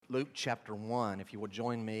Luke chapter 1, if you will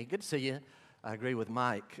join me. Good to see you. I agree with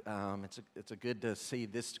Mike. It's a good to see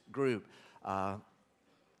this group.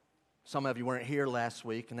 Some of you weren't here last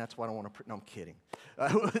week, and that's why I don't want to... No, I'm kidding.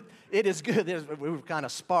 It is good. We were kind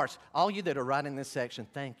of sparse. All you that are right in this section,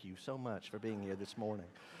 thank you so much for being here this morning.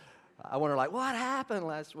 I wonder, what happened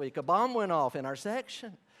last week? A bomb went off in our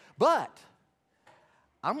section. But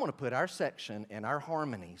I'm going to put our section and our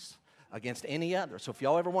harmonies against any other. So if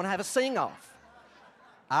y'all ever want to have a sing-off,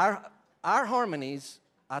 our harmonies,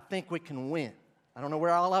 I think we can win. I don't know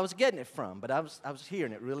where all I was getting it from, but I was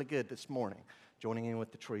hearing it really good this morning, joining in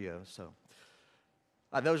with the trio. So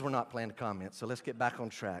those were not planned comments, so let's get back on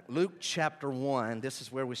track. Luke chapter 1, this is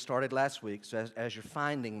where we started last week, so as you're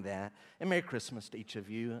finding that, and Merry Christmas to each of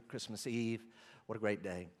you, Christmas Eve, what a great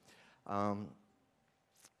day. And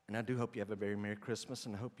I do hope you have a very Merry Christmas,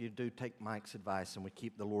 and I hope you do take Mike's advice and we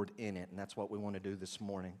keep the Lord in it, and that's what we want to do this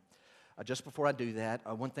morning. Just before I do that,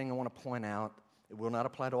 one thing I want to point out, it will not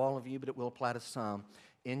apply to all of you, but it will apply to some.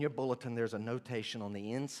 In your bulletin, there's a notation on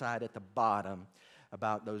the inside at the bottom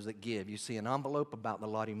about those that give. You see an envelope about the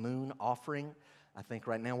Lottie Moon offering. I think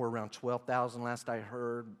right now we're around 12,000 last I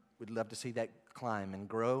heard. We'd love to see that climb and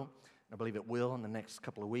grow. I believe it will in the next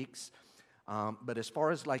couple of weeks. But as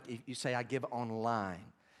far as if you say I give online,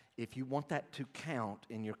 if you want that to count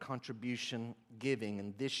in your contribution giving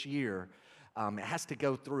in this year, it has to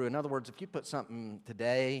go through. In other words, if you put something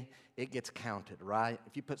today, it gets counted, right?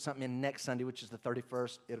 If you put something in next Sunday, which is the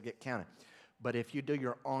 31st, it'll get counted. But if you do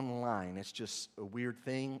your online, it's just a weird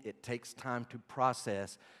thing. It takes time to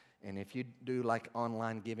process. And if you do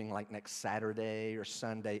online giving next Saturday or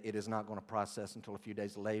Sunday, it is not going to process until a few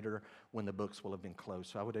days later when the books will have been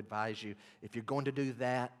closed. So I would advise you, if you're going to do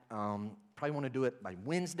that, probably want to do it by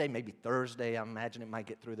Wednesday, maybe Thursday. I imagine it might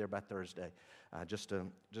get through there by Thursday. Just to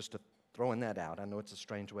throwing that out. I know it's a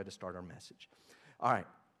strange way to start our message. All right,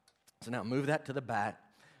 so now move that to the back.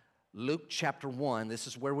 Luke chapter 1, this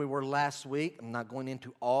is where we were last week. I'm not going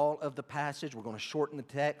into all of the passage. We're going to shorten the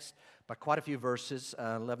text by quite a few verses,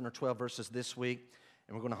 11 or 12 verses this week,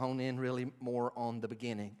 and we're going to hone in really more on the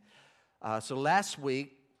beginning. So last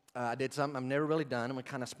week, I did something I've never really done, and we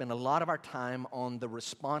kind of spent a lot of our time on the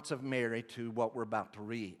response of Mary to what we're about to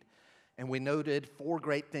read. And we noted 4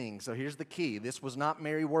 great things. So here's the key. This was not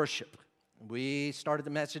Mary worship. We started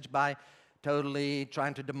the message by totally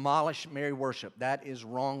trying to demolish Mary worship. That is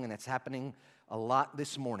wrong, and it's happening a lot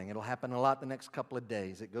this morning. It'll happen a lot the next couple of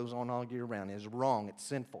days. It goes on all year round. It is wrong. It's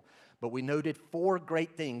sinful. But we noted 4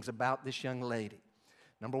 great things about this young lady.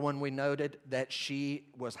 Number 1, we noted that she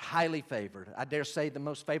was highly favored. I dare say the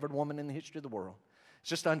most favored woman in the history of the world. It's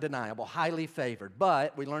just undeniable, highly favored.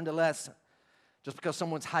 But we learned a lesson. Just because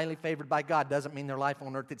someone's highly favored by God doesn't mean their life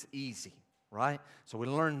on earth is easy, right? So we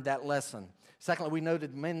learned that lesson. Secondly, we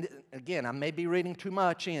noted, again, I may be reading too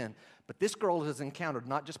much in, but this girl is encountered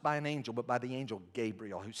not just by an angel, but by the angel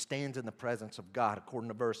Gabriel, who stands in the presence of God, according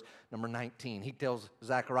to verse number 19. He tells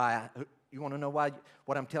Zechariah, you want to know why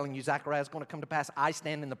what I'm telling you, Zechariah, is going to come to pass? I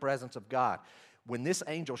stand in the presence of God. When this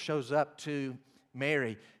angel shows up to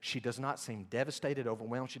Mary, she does not seem devastated,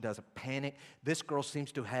 overwhelmed. She doesn't panic. This girl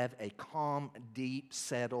seems to have a calm, deep,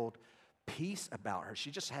 settled peace about her.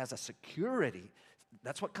 She just has a security.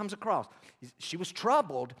 That's what comes across. She was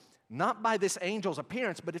troubled, not by this angel's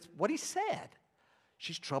appearance, but it's what he said.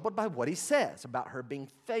 She's troubled by what he says about her being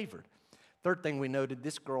favored. Third thing we noted,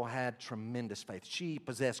 this girl had tremendous faith. She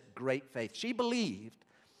possessed great faith. She believed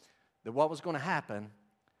that what was going to happen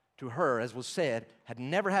to her, as was said, had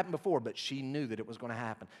never happened before, but she knew that it was going to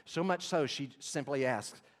happen. So much so, she simply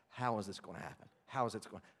asked, how is this going to happen? How is it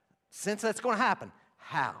going to happen? Since that's going to happen,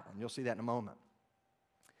 how? And you'll see that in a moment.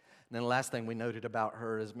 And then the last thing we noted about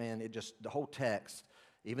her is, the whole text,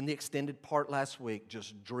 even the extended part last week,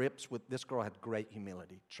 just drips with, this girl had great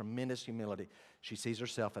humility, tremendous humility. She sees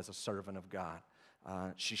herself as a servant of God.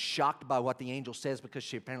 She's shocked by what the angel says because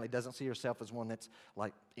she apparently doesn't see herself as one that's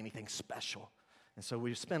like anything special. And so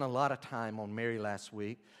we spent a lot of time on Mary last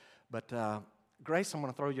week. But Grace, I'm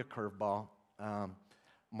going to throw you a curveball. I'm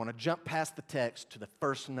going to jump past the text to the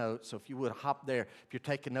first note. So if you would hop there. If you're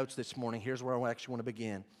taking notes this morning, here's where I actually want to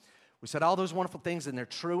begin. We said all those wonderful things, and they're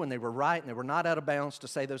true, and they were right, and they were not out of bounds to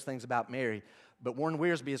say those things about Mary. But Warren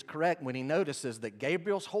Wiersbe is correct when he notices that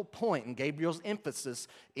Gabriel's whole point and Gabriel's emphasis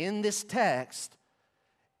in this text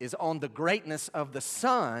is on the greatness of the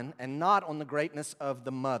son and not on the greatness of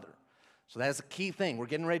the mother. So that's a key thing. We're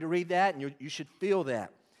getting ready to read that, and you should feel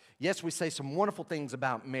that. Yes, we say some wonderful things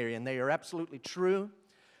about Mary, and they are absolutely true.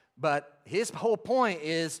 But his whole point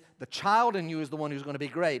is the child in you is the one who's going to be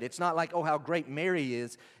great. It's not like, oh, how great Mary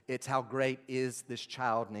is. It's how great is this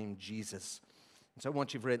child named Jesus. And so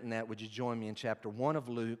once you've written that, would you join me in chapter 1 of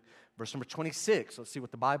Luke, verse number 26. Let's see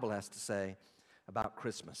what the Bible has to say about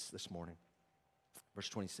Christmas this morning. Verse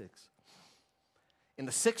 26. In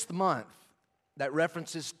the 6th month, that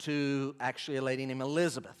references to actually a lady named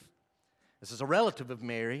Elizabeth. This is a relative of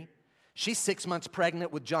Mary. She's 6 months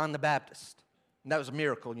pregnant with John the Baptist. And that was a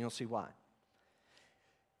miracle, and you'll see why.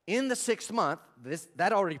 In the 6th month,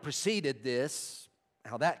 that already preceded this,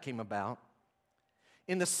 how that came about.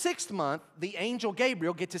 In the 6th month, the angel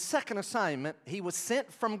Gabriel gets his second assignment. He was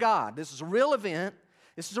sent from God. This is a real event.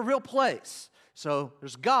 This is a real place. So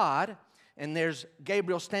there's God, and there's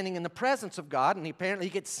Gabriel standing in the presence of God, and apparently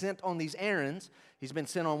he gets sent on these errands. He's been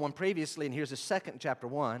sent on one previously, and here's his second in chapter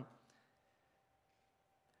 1.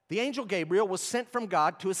 The angel Gabriel was sent from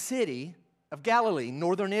God to a city of Galilee,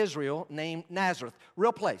 northern Israel, named Nazareth.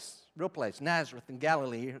 Real place, Nazareth in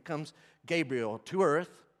Galilee. Here comes Gabriel to earth.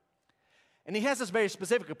 And he has this very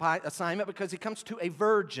specific assignment because he comes to a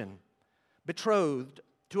virgin betrothed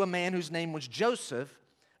to a man whose name was Joseph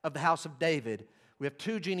of the house of David. We have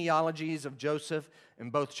 2 genealogies of Joseph,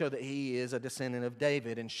 and both show that he is a descendant of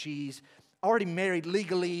David. And she's already married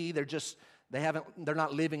legally. They're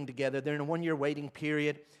not living together. They're in a 1-year waiting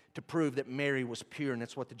period to prove that Mary was pure, and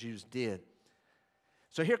that's what the Jews did.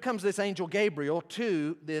 So here comes this angel Gabriel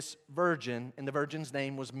to this virgin, and the virgin's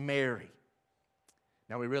name was Mary.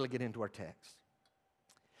 Now we really get into our text.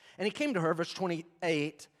 And he came to her, verse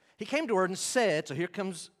 28, he came to her and said, so here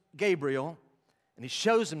comes Gabriel, and he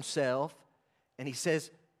shows himself, and he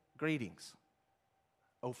says, greetings,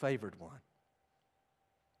 O favored one.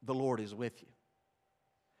 The Lord is with you.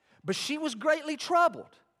 But she was greatly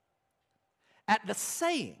troubled at the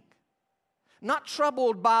saying, not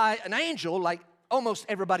troubled by an angel like almost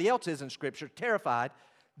everybody else is in Scripture, terrified.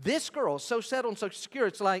 This girl, so settled and so secure,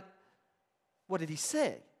 it's like, what did he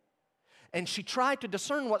say? And she tried to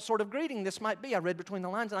discern what sort of greeting this might be. I read between the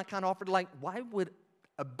lines, and I kind of offered, like, why would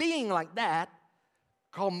a being like that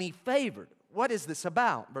call me favored? What is this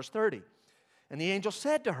about? Verse 30. And the angel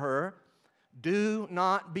said to her, do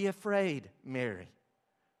not be afraid, Mary,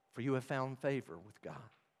 for you have found favor with God.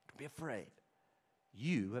 Don't be afraid.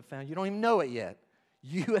 You don't even know it yet.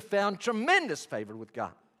 You have found tremendous favor with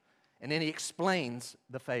God. And then he explains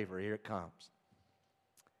the favor. Here it comes.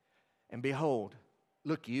 And behold,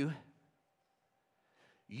 look, you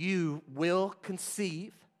will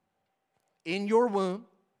conceive in your womb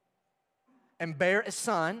and bear a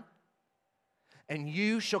son, and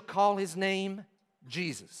you shall call his name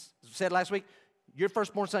Jesus. As we said last week, your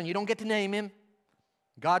firstborn son, you don't get to name him.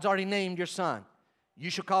 God's already named your son. You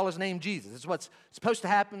shall call his name Jesus. This is what's supposed to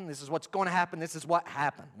happen. This is what's going to happen. This is what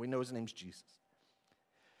happened. We know his name's Jesus.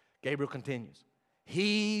 Gabriel continues.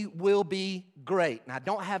 He will be great. Now, I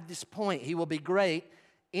don't have this point. He will be great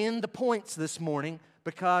in the points this morning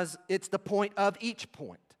because it's the point of each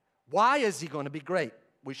point. Why is he going to be great?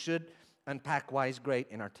 We should unpack why he's great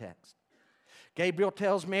in our text. Gabriel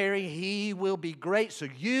tells Mary he will be great, so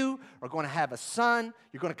you are going to have a son.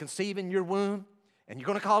 You're going to conceive in your womb, and you're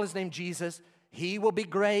going to call his name Jesus. He will be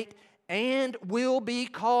great and will be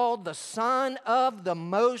called the Son of the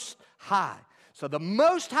Most High. So the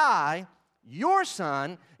Most High, your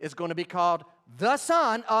son, is going to be called the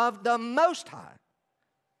Son of the Most High.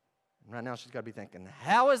 Right now she's got to be thinking,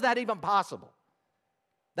 how is that even possible?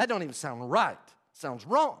 That don't even sound right. It sounds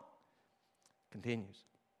wrong. Continues.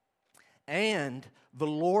 And the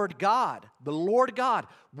Lord God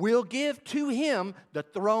will give to him the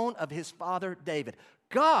throne of his father David.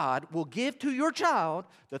 God will give to your child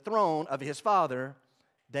the throne of his father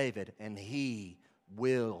David, and he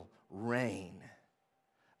will reign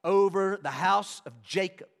over the house of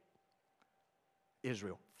Jacob,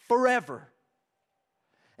 Israel, forever.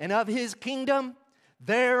 And of his kingdom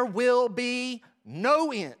there will be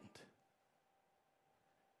no end.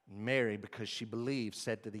 Mary, because she believed,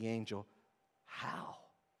 said to the angel, how?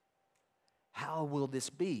 How will this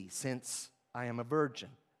be, since I am a virgin?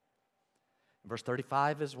 Verse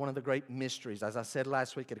 35 is one of the great mysteries. As I said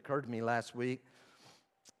last week, it occurred to me last week,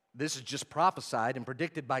 this is just prophesied and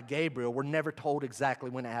predicted by Gabriel. We're never told exactly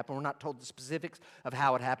when it happened. We're not told the specifics of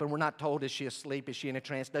how it happened. We're not told, is she asleep? Is she in a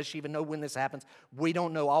trance? Does she even know when this happens? We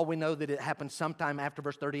don't know. All we know that it happened sometime after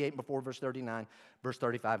verse 38 and before verse 39. Verse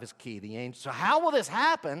 35 is key. The angel, so how will this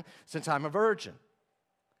happen since I'm a virgin?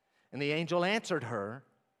 And the angel answered her,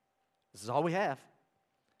 this is all we have,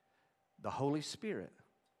 the Holy Spirit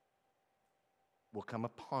will come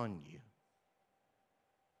upon you,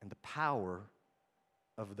 and the power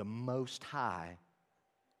of the Most High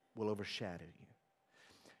will overshadow you.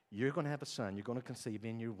 You're going to have a son. You're going to conceive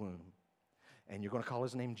in your womb, and you're going to call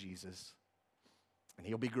his name Jesus, and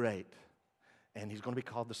he'll be great, and he's going to be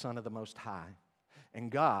called the Son of the Most High. And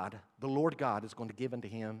God, the Lord God, is going to give unto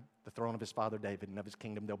him the throne of his father David, and of his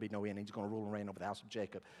kingdom there'll be no end. He's going to rule and reign over the house of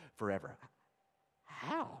Jacob forever.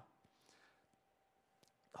 How?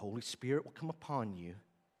 The Holy Spirit will come upon you,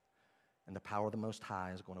 and the power of the Most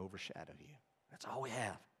High is going to overshadow you. That's all we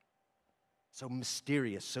have. So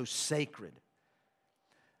mysterious, so sacred.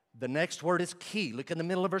 The next word is key. Look in the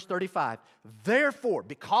middle of verse 35. Therefore,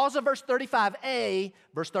 because of verse 35a,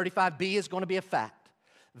 verse 35b is going to be a fact.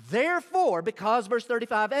 Therefore, because verse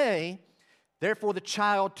 35a, therefore the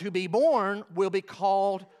child to be born will be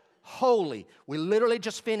called holy. We literally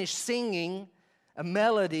just finished singing a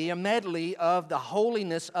medley of the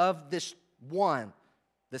holiness of this one,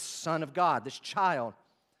 this Son of God, this child.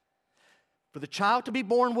 For the child to be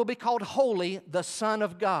born will be called holy, the Son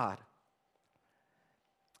of God.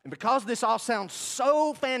 And because this all sounds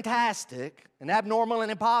so fantastic and abnormal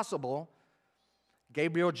and impossible,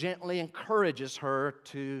 Gabriel gently encourages her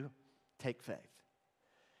to take faith.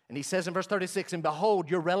 And he says in verse 36, and behold,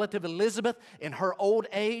 your relative Elizabeth in her old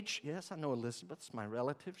age. Yes, I know Elizabeth's my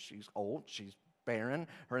relative. She's old. She's barren.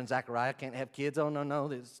 Her and Zechariah can't have kids. Oh, no,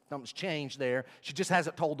 something's changed there. She just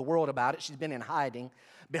hasn't told the world about it. She's been in hiding.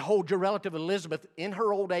 Behold, your relative Elizabeth in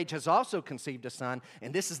her old age has also conceived a son,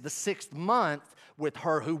 and this is the 6th month with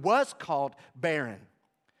her who was called barren.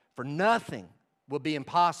 For nothing will be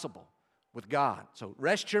impossible with God. So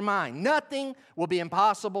rest your mind. Nothing will be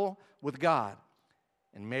impossible with God.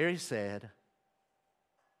 And Mary said,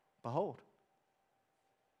 behold,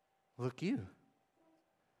 look you,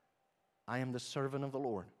 I am the servant of the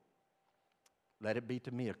Lord. Let it be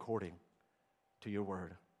to me according to your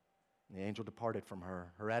word. And the angel departed from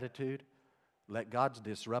her. Her attitude, let God's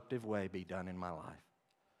disruptive way be done in my life.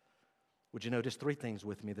 Would you notice 3 things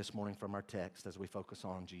with me this morning from our text as we focus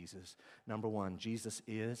on Jesus? Number 1, Jesus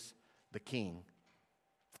is the king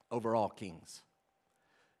over all kings.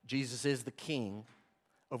 Jesus is the king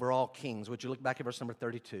over all kings. Would you look back at verse number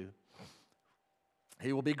 32?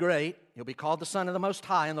 He will be great. He'll be called the Son of the Most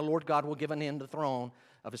High, and the Lord God will give unto him the throne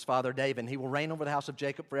of his father David. And he will reign over the house of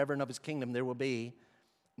Jacob forever, and of his kingdom there will be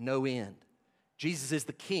no end. Jesus is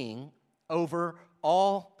the king over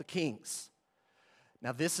all the kings.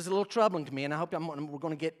 Now, this is a little troubling to me, and I hope we're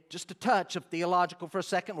going to get just a touch of theological for a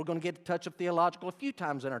second. We're going to get a touch of theological a few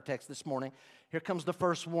times in our text this morning. Here comes the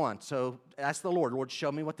first one. So ask the Lord,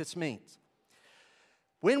 show me what this means.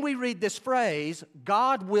 When we read this phrase,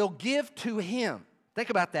 God will give to him. Think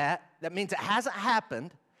about that. That means it hasn't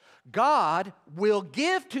happened. God will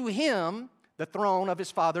give to him the throne of his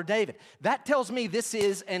father David. That tells me this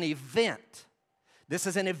is an event. This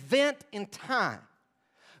is an event in time.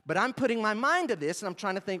 But I'm putting my mind to this, and I'm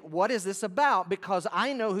trying to think, what is this about? Because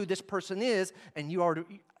I know who this person is, and you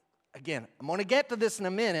already, again, I'm going to get to this in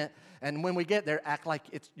a minute, and when we get there, act like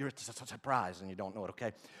it's a surprise and you don't know it,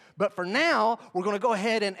 okay? But for now, we're going to go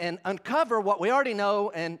ahead and uncover what we already know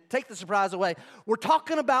and take the surprise away. We're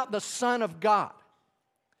talking about the Son of God.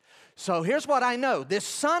 So here's what I know. This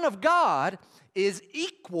Son of God is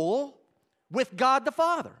equal with God the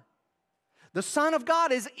Father. The Son of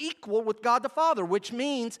God is equal with God the Father, which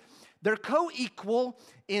means they're co-equal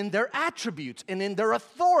in their attributes and in their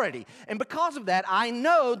authority. And because of that, I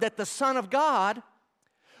know that the Son of God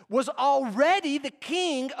was already the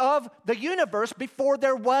king of the universe before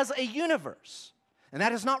there was a universe. And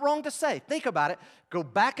that is not wrong to say. Think about it. Go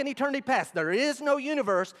back in eternity past. There is no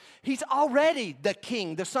universe. He's already the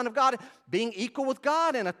king, the Son of God, being equal with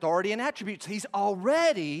God in authority and attributes. He's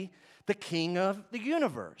already the king of the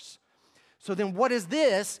universe. So then what is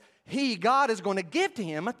this? God is going to give to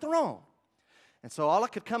him a throne. And so all I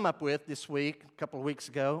could come up with this week, a couple of weeks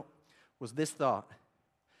ago, was this thought.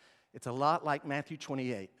 It's a lot like Matthew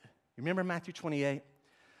 28. You remember Matthew 28?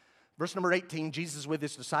 Verse number 18, Jesus is with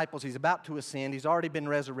his disciples. He's about to ascend. He's already been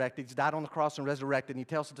resurrected. He's died on the cross and resurrected. And he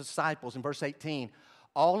tells the disciples in verse 18,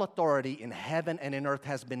 all authority in heaven and in earth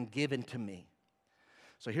has been given to me.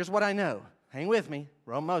 So here's what I know. Hang with me.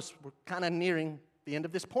 We're kind of nearing the end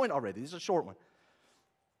of this point already. This is a short one.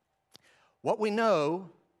 What we know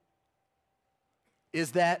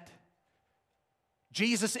is that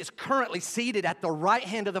Jesus is currently seated at the right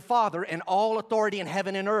hand of the Father, and all authority in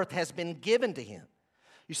heaven and earth has been given to him.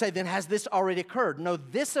 You say, then has this already occurred? No,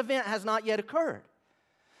 this event has not yet occurred.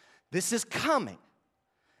 This is coming.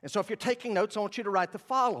 And so if you're taking notes, I want you to write the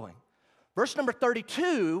following. Verse number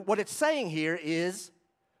 32, what it's saying here is,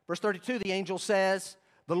 verse 32, the angel says,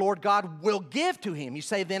 the Lord God will give to him. You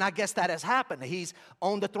say, then I guess that has happened. He's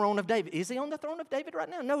on the throne of David. Is he on the throne of David right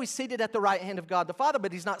now? No, he's seated at the right hand of God the Father,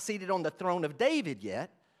 but he's not seated on the throne of David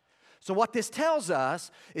yet. So what this tells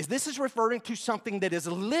us is this is referring to something that is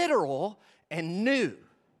literal and new.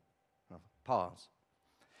 Pause.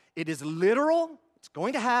 It is literal It's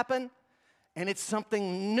going to happen, and it's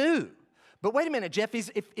something new. But wait a minute, Jeff,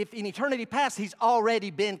 if in eternity past he's already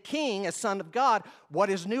been king as Son of God, what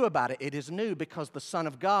is new about it? It is new because the Son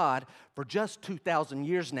of God, for just 2,000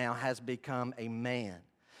 years now, has become a man.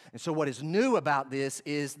 And so what is new about this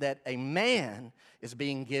is that a man is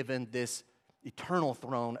being given this eternal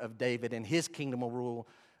throne of David, and his kingdom will rule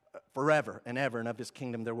forever and ever, and of his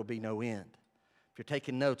kingdom there will be no end. If you're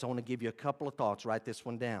taking notes, I want to give you a couple of thoughts. Write this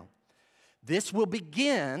one down. This will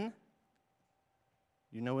begin,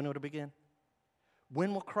 you know when it'll begin?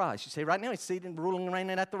 When will Christ? You say, right now he's seated, ruling and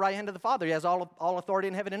reigning at the right hand of the Father. He has all authority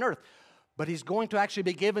in heaven and earth. But he's going to actually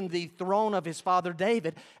be given the throne of his father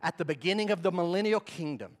David at the beginning of the millennial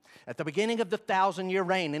kingdom, at the beginning of the 1,000-year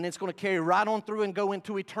reign, and it's going to carry right on through and go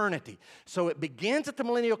into eternity. So it begins at the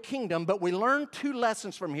millennial kingdom, but we learn two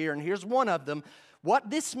lessons from here, and here's one of them. What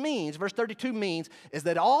this means, verse 32 means, is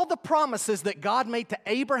that all the promises that God made to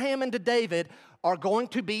Abraham and to David are going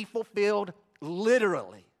to be fulfilled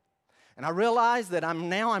literally. And I realize that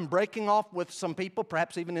I'm breaking off with some people,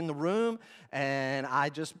 perhaps even in the room, and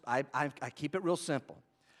I keep it real simple.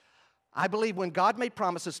 I believe when God made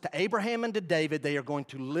promises to Abraham and to David, they are going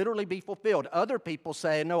to literally be fulfilled. Other people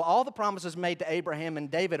say, no, all the promises made to Abraham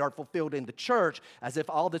and David are fulfilled in the church, as if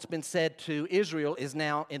all that's been said to Israel is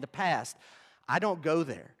now in the past. I don't go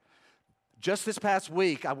there. Just this past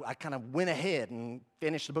week, I kind of went ahead and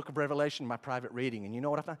finished the book of Revelation in my private reading, and you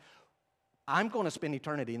know what I found? I'm going to spend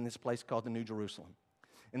eternity in this place called the New Jerusalem.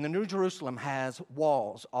 And the New Jerusalem has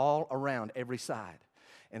walls all around every side.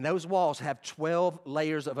 And those walls have 12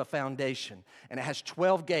 layers of a foundation. And it has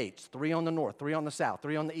 12 gates, 3 on the north, 3 on the south,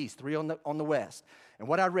 3 on the east, 3 on the west. And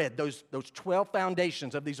what I read, those 12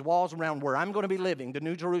 foundations of these walls around where I'm going to be living, the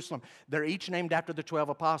New Jerusalem, they're each named after the 12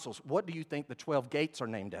 apostles. What do you think the 12 gates are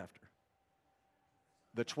named after?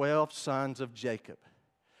 The 12 sons of Jacob.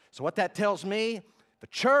 So what that tells me, the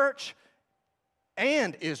church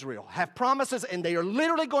and Israel have promises, and they are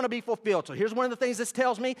literally going to be fulfilled. So here's one of the things this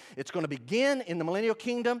tells me. It's going to begin in the millennial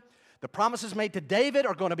kingdom. The promises made to David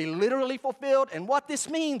are going to be literally fulfilled. And what this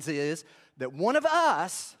means is that one of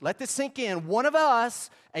us, let this sink in, one of us,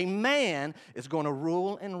 a man, is going to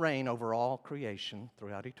rule and reign over all creation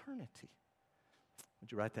throughout eternity.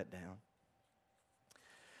 Would you write that down?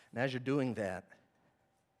 And as you're doing that,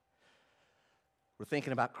 we're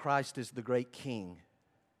thinking about Christ as the great king.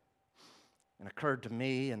 And it occurred to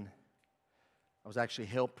me, and I was actually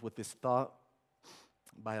helped with this thought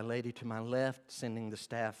by a lady to my left sending the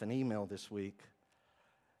staff an email this week.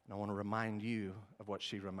 And I want to remind you of what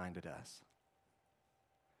she reminded us.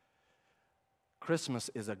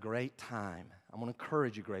 Christmas is a great time. I want to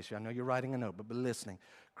encourage you, Gracie. I know you're writing a note, but be listening.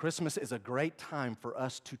 Christmas is a great time for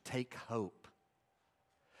us to take hope.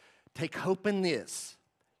 Take hope in this.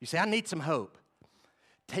 You say, I need some hope.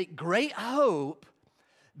 Take great hope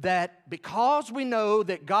that because we know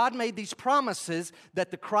that God made these promises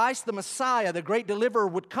that the Christ, the Messiah, the great deliverer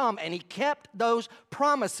would come, and he kept those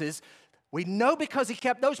promises, we know because he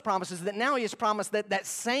kept those promises that now he has promised that that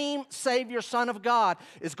same Savior, Son of God,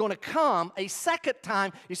 is going to come a second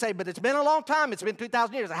time. You say, but it's been a long time. It's been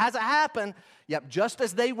 2,000 years. It hasn't happened. Yep, just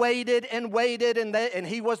as they waited, and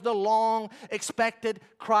he was the long-expected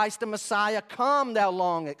Christ, the Messiah. Come, thou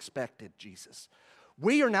long-expected Jesus.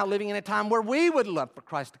 We are now living in a time where we would love for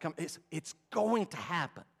Christ to come. It's going to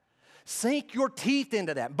happen. Sink your teeth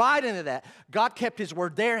into that. Bite into that. God kept his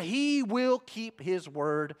word there. He will keep his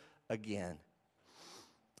word again.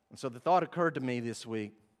 And so the thought occurred to me this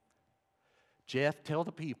week, Jeff, tell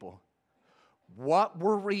the people, what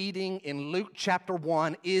we're reading in Luke chapter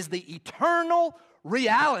 1 is the eternal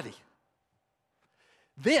reality.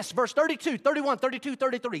 This, verse 32, 31, 32,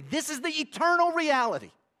 33, this is the eternal reality.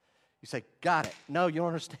 You say, got it. No, you don't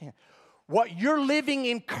understand. What you're living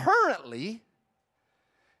in currently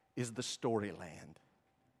is the storyland.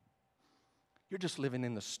 You're just living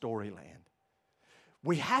in the storyland.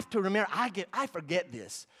 We have to remember, I forget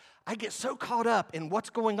this. I get so caught up in what's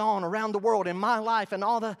going on around the world, in my life, and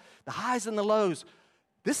all the highs and the lows.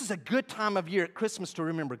 This is a good time of year at Christmas to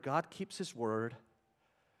remember God keeps his word.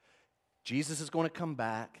 Jesus is going to come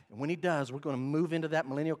back, and when he does, we're going to move into that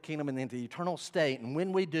millennial kingdom and into the eternal state, and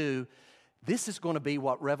when we do, this is going to be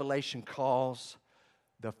what Revelation calls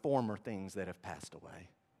the former things that have passed away.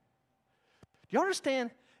 Do you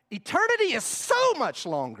understand? Eternity is so much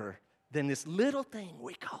longer than this little thing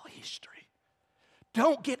we call history.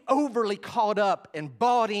 Don't get overly caught up and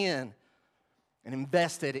bought in and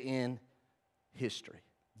invested in history,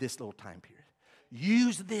 this little time period.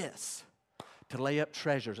 Use this to lay up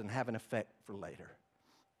treasures and have an effect for later.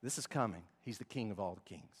 This is coming. He's the King of all the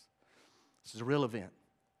kings. This is a real event.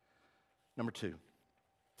 Number 2,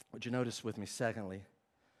 Would you notice with me, secondly,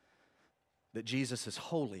 that Jesus is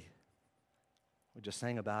holy? We just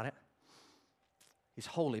sang about it. He's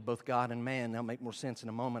holy, both God and man. That'll make more sense in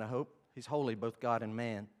a moment, I hope. He's holy, both God and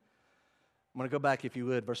man. I'm going to go back, if you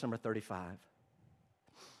would, verse number 35.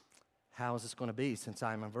 How is this going to be? Since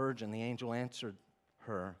I am a virgin, the angel answered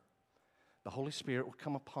her, the Holy Spirit will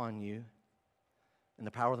come upon you, and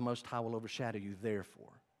the power of the Most High will overshadow you,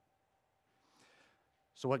 therefore.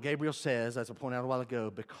 So what Gabriel says, as I pointed out a while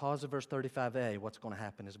ago, because of verse 35a, what's going to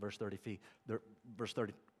happen is verse 35b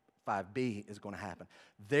is going to happen.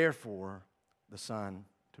 Therefore, the Son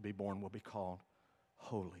to be born will be called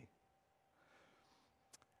holy.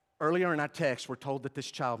 Earlier in our text, we're told that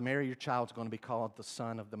this child, Mary, your child, is going to be called the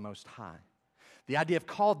Son of the Most High. The idea of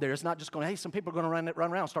called there is not just going, hey, some people are going to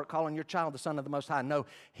run around and start calling your child the Son of the Most High. No,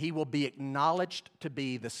 he will be acknowledged to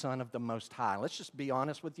be the Son of the Most High. Let's just be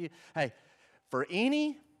honest with you. Hey, for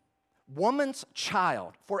any woman's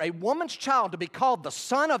child, for a woman's child to be called the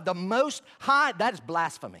Son of the Most High, that is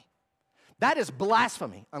blasphemy. That is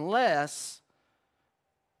blasphemy, unless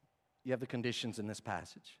you have the conditions in this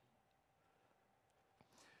passage.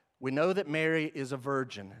 We know that Mary is a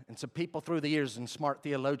virgin, and some people through the years and smart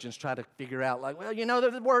theologians try to figure out, like, well, you know,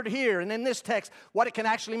 the word here, and in this text, what it can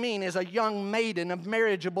actually mean is a young maiden of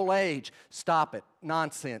marriageable age. Stop it.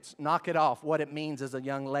 Nonsense. Knock it off. What it means is a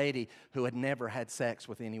young lady who had never had sex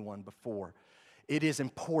with anyone before. It is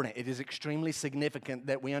important. It is extremely significant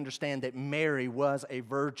that we understand that Mary was a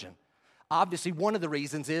virgin. Obviously, one of the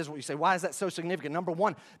reasons is, you say, why is that so significant? Number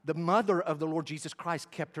one, the mother of the Lord Jesus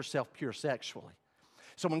Christ kept herself pure sexually.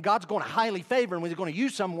 So when God's going to highly favor and when he's going to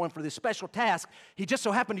use someone for this special task, he just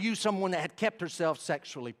so happened to use someone that had kept herself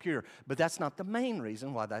sexually pure. But that's not the main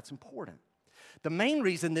reason why that's important. The main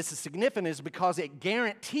reason this is significant is because it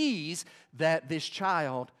guarantees that this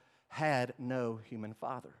child had no human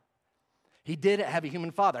father. He didn't have a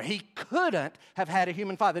human father. He couldn't have had a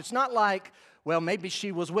human father. It's not like, well, maybe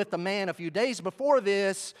she was with a man a few days before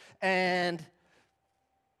this, and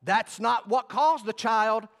that's not what caused the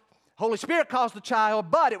child. Holy Spirit caused the child,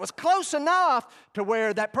 but it was close enough to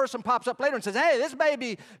where that person pops up later and says, hey, this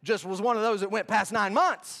baby just was one of those that went past 9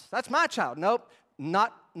 months. That's my child. Nope,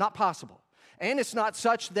 not possible. And it's not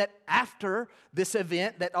such that after this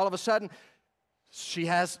event that all of a sudden she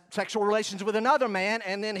has sexual relations with another man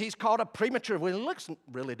and then he's called a premature. Well, he looks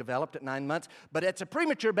really developed at 9 months, but it's a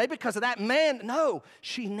premature baby because of that man. No,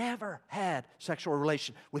 she never had sexual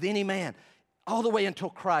relation with any man all the way until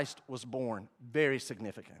Christ was born. Very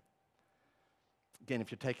significant. Again,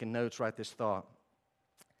 if you're taking notes, write this thought.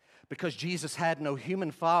 Because Jesus had no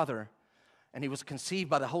human father and he was conceived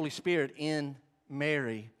by the Holy Spirit in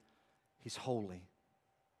Mary, he's holy.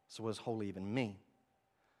 So what does holy even mean?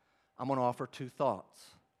 I'm going to offer two thoughts.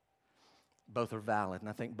 Both are valid, and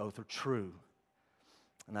I think both are true.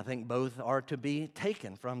 And I think both are to be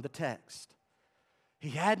taken from the text.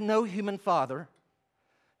 He had no human father.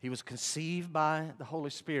 He was conceived by the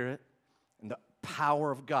Holy Spirit and the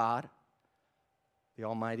power of God, the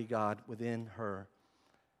Almighty God within her.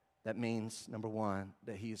 That means, number one,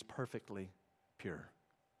 that he is perfectly pure,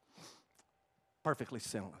 perfectly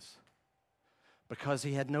sinless. Because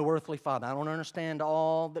he had no earthly father. I don't understand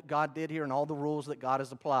all that God did here and all the rules that God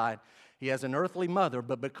has applied. He has an earthly mother,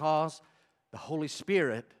 but because the Holy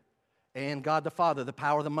Spirit and God the Father, the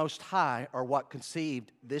power of the Most High, are what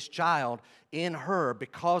conceived this child in her,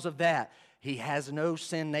 because of that, he has no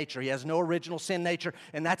sin nature. He has no original sin nature.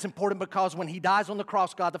 And that's important because when he dies on the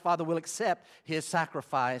cross, God the Father will accept his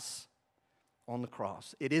sacrifice on the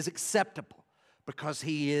cross. It is acceptable because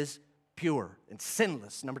he is pure and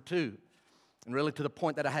sinless. Number two, and really to the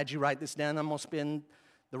point that I had you write this down, I'm going to spend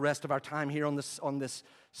the rest of our time here on this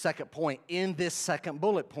second point, in this second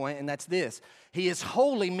bullet point, and that's this. He is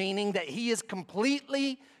holy, meaning that he is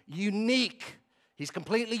completely unique. He's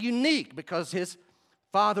completely unique because his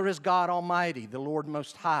Father is God Almighty, the Lord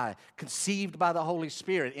Most High, conceived by the Holy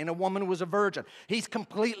Spirit in a woman who was a virgin. He's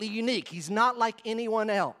completely unique. He's not like anyone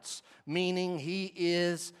else, meaning he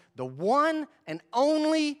is the one and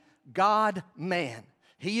only God-man.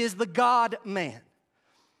 He is the God-man.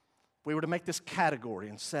 If we were to make this category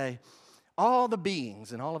and say, all the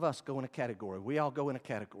beings and all of us go in a category, we all go in a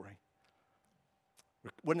category.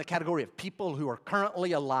 We're in the category of people who are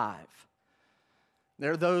currently alive.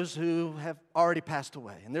 There are those who have already passed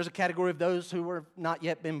away. And there's a category of those who have not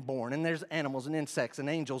yet been born. And there's animals and insects and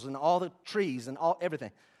angels and all the trees and everything.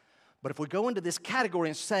 But if we go into this category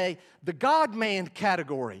and say, the God-man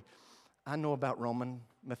category, I know about Roman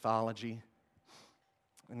mythology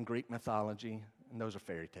and Greek mythology, and those are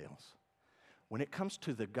fairy tales. When it comes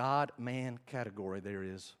to the God-man category, there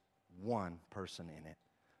is one person in it,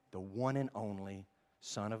 the one and only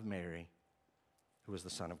son of Mary, who is the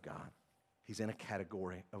Son of God. He's in a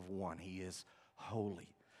category of one. He is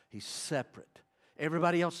holy. He's separate.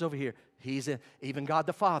 Everybody else over here, even God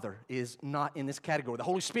the Father is not in this category. The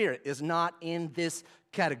Holy Spirit is not in this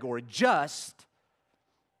category, just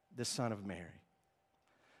the Son of Mary.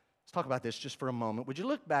 Let's talk about this just for a moment. Would you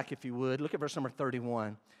look back, if you would? Look at verse number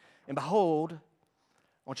 31. And behold, I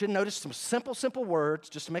want you to notice some simple words,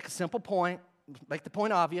 just to make a simple point, make the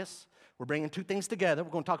point obvious. We're bringing two things together.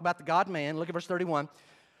 We're going to talk about the God-man. Look at verse 31.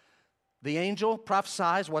 The angel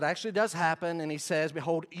prophesies what actually does happen, and he says,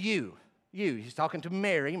 behold, you. He's talking to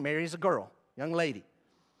Mary. Mary's a girl, young lady.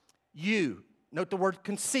 You, note the word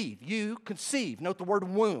conceive. You conceive. Note the word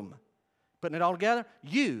womb. Putting it all together,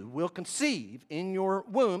 you will conceive in your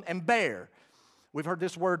womb and bear. We've heard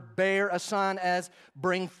this word bear a son as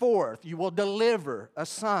bring forth. You will deliver a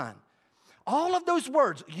son. All of those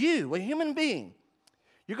words, you, a human being,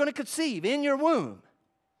 you're going to conceive in your womb.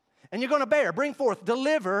 And you're going to bear, bring forth,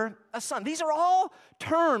 deliver a son. These are all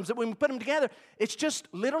terms that when we put them together, it's just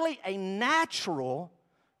literally a natural,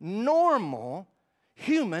 normal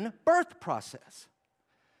human birth process.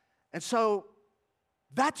 And so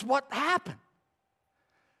that's what happened.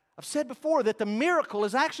 I've said before that the miracle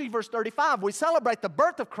is actually verse 35. We celebrate the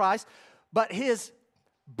birth of Christ, but his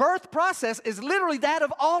birth process is literally that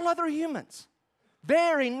of all other humans.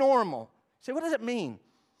 Very normal. You say, what does it mean?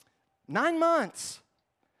 9 months.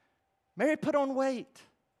 Mary put on weight.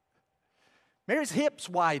 Mary's hips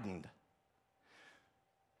widened.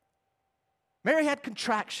 Mary had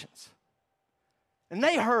contractions. And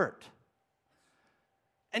they hurt.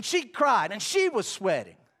 And she cried, and she was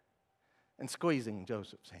sweating and squeezing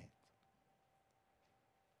Joseph's hands.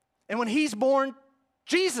 And when he's born,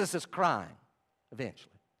 Jesus is crying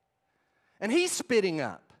eventually. And he's spitting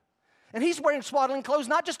up. And he's wearing swaddling clothes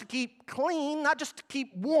not just to keep clean, not just to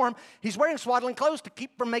keep warm. He's wearing swaddling clothes to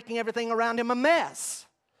keep from making everything around him a mess.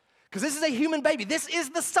 Because this is a human baby. This is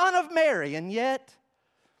the Son of Mary. And yet,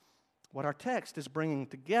 what our text is bringing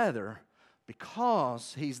together,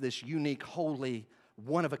 because he's this unique, holy,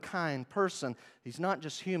 one-of-a-kind person, he's not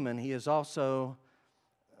just human, he is also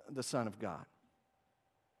the Son of God.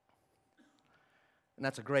 And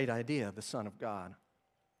that's a great idea, the Son of God.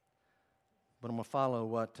 But I'm going to follow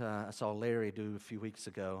what I saw Larry do a few weeks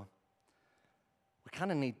ago. We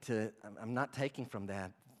kind of need to, I'm not taking from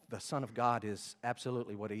that. The Son of God is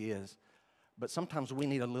absolutely what he is. But sometimes we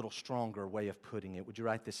need a little stronger way of putting it. Would you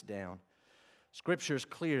write this down? Scripture is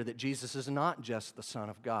clear that Jesus is not just the Son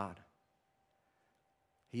of God.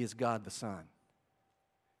 He is God the Son.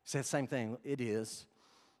 He said the same thing. It is,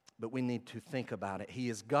 but we need to think about it. He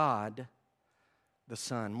is God the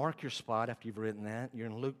Son. Mark your spot after you've written that. You're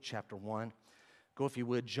in Luke chapter 1. Go, if you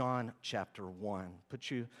would, John chapter 1.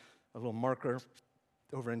 Put you a little marker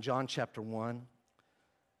over in John chapter 1.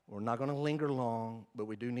 We're not going to linger long, but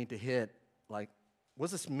we do need to hit, like, what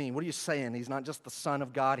does this mean? What are you saying? He's not just the Son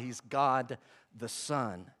of God, he's God the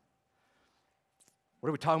Son. What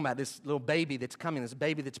are we talking about? This little baby that's coming, this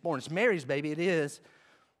baby that's born. It's Mary's baby, it is.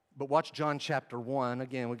 But watch John chapter 1.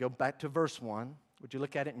 Again, we go back to verse 1. Would you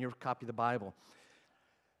look at it in your copy of the Bible?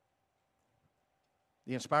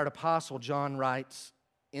 The inspired apostle John writes,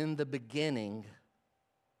 in the beginning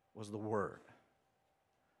was the Word.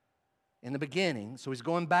 In the beginning, so he's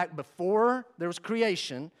going back before there was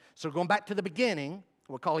creation, so going back to the beginning,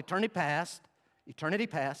 we'll call eternity past.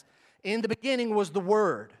 In the beginning was the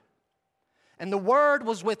Word. And the Word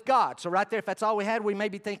was with God. So right there, if that's all we had, we may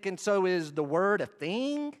be thinking, so is the Word a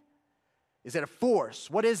thing? Is it a force?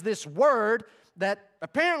 What is this Word that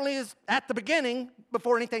apparently is at the beginning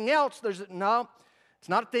before anything else? No, it's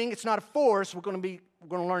not a thing. It's not a force. We're going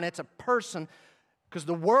to learn it's a person, because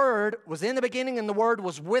the Word was in the beginning and the Word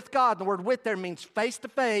was with God. The word with there means face to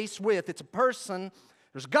face with. It's a person.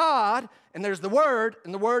 There's God and there's the Word,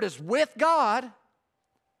 and the Word is with God,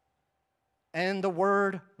 and the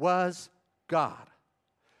Word was God.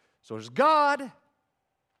 So there's God, and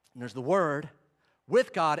there's the Word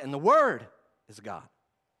with God, and the Word is God.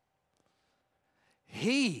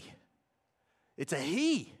 He. It's a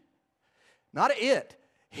He, not a it.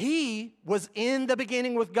 He was in the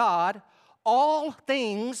beginning with God. All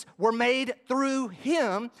things were made through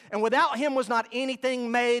Him, and without Him was not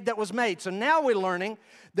anything made that was made. So now we're learning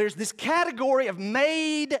there's this category of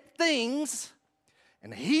made things,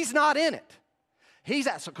 and He's not in it. He's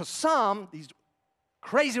out. So because these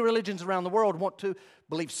crazy religions around the world want to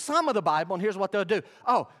believe some of the Bible, and here's what they'll do.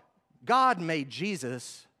 Oh, God made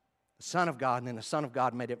Jesus the Son of God, and then the Son of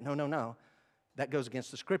God made it. No. That goes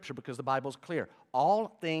against the Scripture, because the Bible's clear.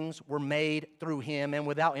 All things were made through Him, and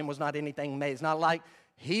without Him was not anything made. It's not like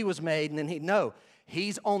He was made and then no.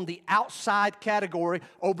 He's on the outside category.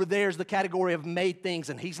 Over there's the category of made things,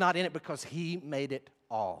 and He's not in it because He made it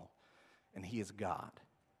all. And He is God.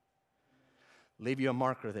 Leave you a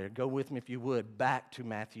marker there. Go with me, if you would, back to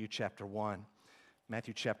Matthew chapter 1.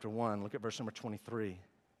 Matthew chapter 1, look at verse number 23.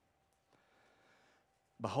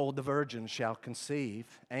 Behold, the virgin shall conceive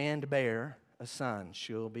and bear a son.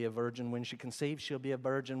 She'll be a virgin when she conceives. She'll be a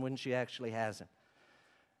virgin when she actually has him.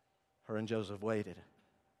 Her and Joseph waited.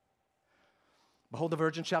 Behold, the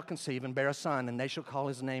virgin shall conceive and bear a son, and they shall call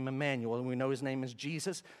his name Emmanuel. And we know his name is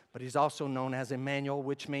Jesus, but he's also known as Emmanuel,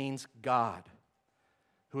 which means God.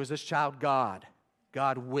 Who is this child? God.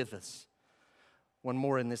 God with us. One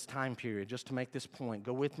more in this time period, just to make this point.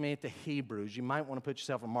 Go with me to Hebrews. You might want to put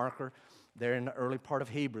yourself a marker there in the early part of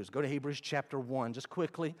Hebrews. Go to Hebrews chapter 1. Just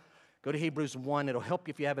quickly, go to Hebrews 1. It'll help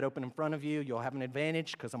you if you have it open in front of you. You'll have an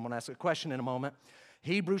advantage because I'm going to ask a question in a moment.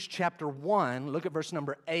 Hebrews chapter 1, look at verse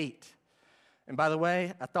number 8. And by the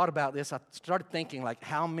way, I thought about this. I started thinking, like,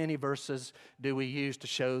 how many verses do we use to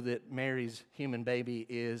show that Mary's human baby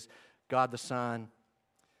is God the Son,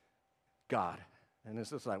 God? And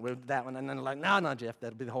it's just like, well, that one. And then like, no, Jeff,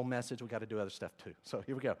 that'll be the whole message. We got to do other stuff too. So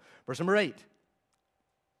here we go. Verse number 8.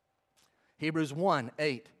 Hebrews 1,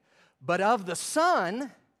 8. But of the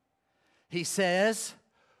Son, he says,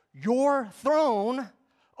 your throne,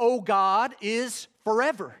 O God, is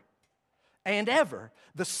forever and ever.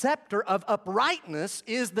 The scepter of uprightness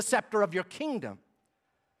is the scepter of your kingdom.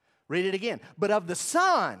 Read it again. But of the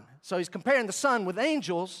Son, so he's comparing the Son with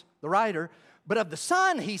angels, the writer. But of the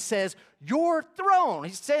Son, he says, your throne.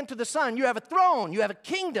 He's saying to the Son, you have a throne, you have a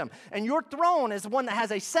kingdom, and your throne is the one that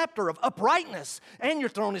has a scepter of uprightness, and your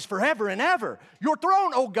throne is forever and ever. Your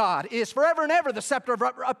throne, O God, is forever and ever. The scepter of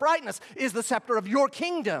uprightness is the scepter of your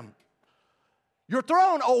kingdom. Your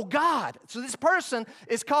throne, O God. So this person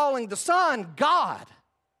is calling the Son God.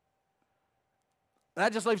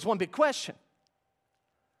 That just leaves one big question.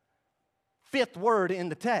 Fifth word in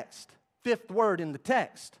the text. Fifth word in the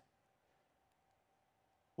text.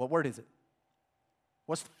 What word is it?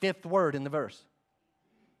 What's the fifth word in the verse?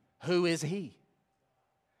 Who is He?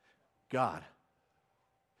 God.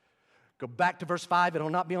 Go back to verse 5. It'll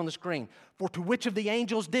not be on the screen. For to which of the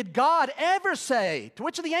angels did God ever say? To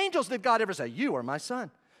which of the angels did God ever say, you are my Son?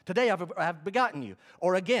 Today I have begotten you.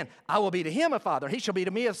 Or again, I will be to him a father, and he shall be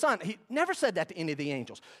to me a son. He never said that to any of the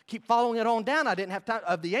angels. Keep following it on down. I didn't have time.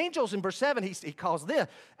 Of the angels in verse 7, he calls this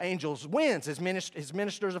angels winds, his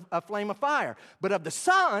ministers a flame of fire. But of the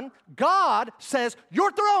Son, God says,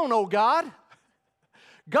 your throne, O God.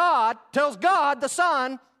 God tells God, the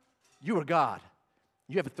Son, you are God.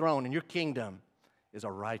 You have a throne, and your kingdom is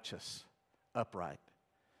a righteous, upright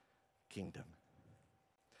kingdom.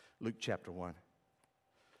 Luke chapter 1.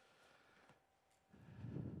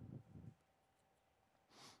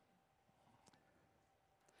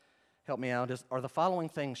 Help me out. Are the following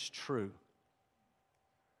things true?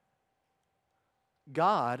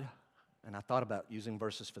 God, and I thought about using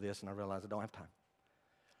verses for this, and I realized I don't have time.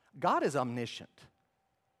 God is omniscient.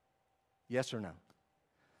 Yes or no?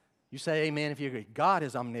 You say amen if you agree. God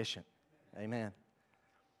is omniscient. Amen.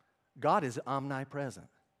 God is omnipresent.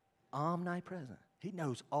 Omnipresent. He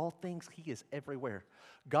knows all things. He is everywhere.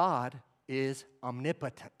 God is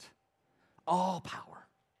omnipotent. All power.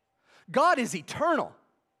 God is eternal.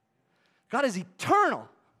 God is eternal.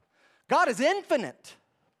 God is infinite.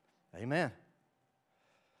 Amen.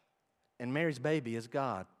 And Mary's baby is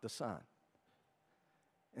God, the Son.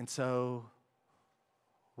 And so,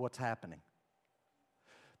 what's happening?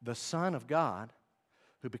 The Son of God,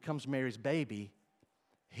 who becomes Mary's baby,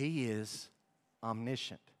 He is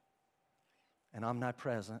omniscient and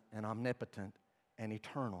omnipresent and omnipotent and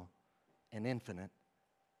eternal and infinite.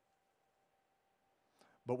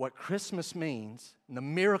 But what Christmas means, and the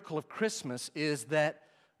miracle of Christmas, is that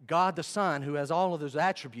God the Son, who has all of those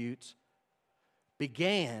attributes,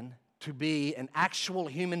 began to be an actual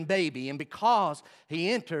human baby. And because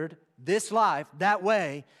He entered this life that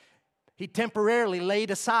way, He temporarily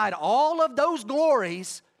laid aside all of those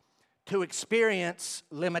glories to experience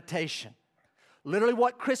limitation. Literally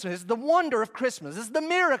what Christmas is, the wonder of Christmas, is the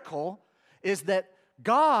miracle, is that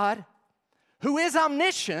God, who is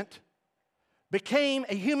omniscient, became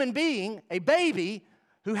a human being, a baby,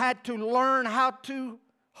 who had to learn how to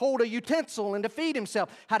hold a utensil and to feed himself,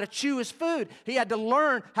 how to chew his food. He had to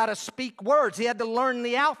learn how to speak words. He had to learn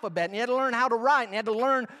the alphabet, and he had to learn how to write, and he had to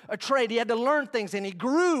learn a trade. He had to learn things, and he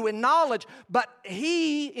grew in knowledge. But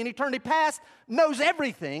He, in eternity past, knows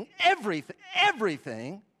everything,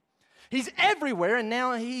 everything. He's everywhere, and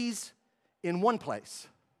now He's in one place.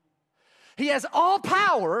 He has all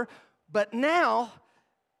power, but now,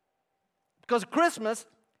 because of Christmas,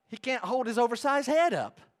 He can't hold his oversized head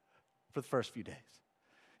up for the first few days.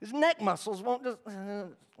 His neck muscles won't just,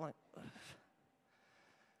 like.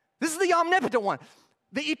 This is the omnipotent one.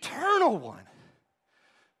 The eternal one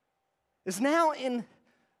is now in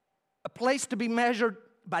a place to be measured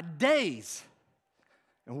by days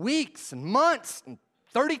and weeks and months and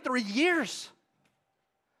 33 years.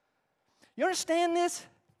 You understand this?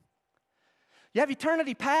 You have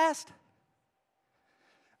eternity past,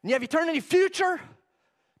 and you have eternity future.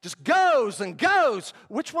 Just goes and goes.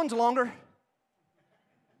 Which one's longer?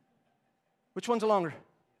 Which one's longer?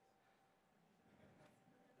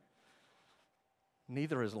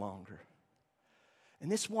 Neither is longer.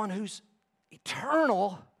 And this one who's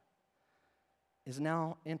eternal is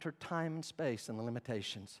now entered time and space and the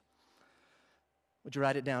limitations. Would you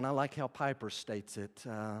write it down? I like how Piper states it.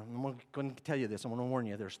 I'm going to tell you this. I'm going to warn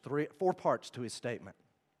you. There's 4 parts to his statement.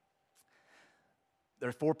 There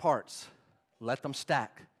are 4 parts. Let them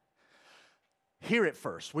stack. Hear it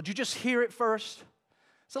first. Would you just hear it first?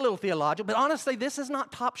 It's a little theological, but honestly, this is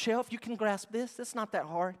not top shelf. You can grasp this. It's not that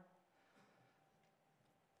hard.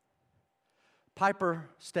 Piper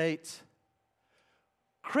states,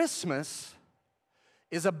 Christmas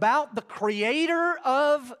is about the creator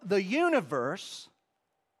of the universe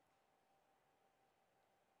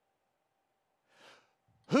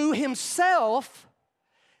who himself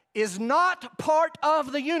is not part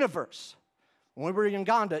of the universe. When we were in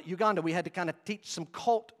Uganda, we had to kind of teach some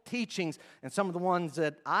cult teachings, and some of the ones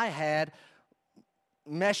that I had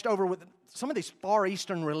meshed over with some of these Far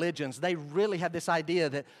Eastern religions. They really had this idea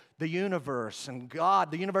that the universe and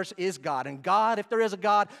God, the universe is God, and God, if there is a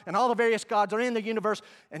God, and all the various gods are in the universe,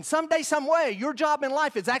 and someday, some way, your job in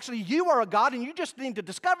life is actually you are a God, and you just need to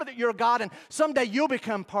discover that you're a God, and someday you'll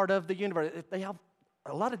become part of the universe. They have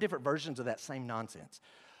a lot of different versions of that same nonsense.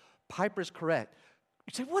 Piper's correct.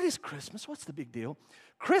 You say, what is Christmas? What's the big deal?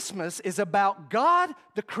 Christmas is about God,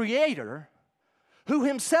 the Creator, who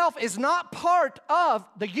himself is not part of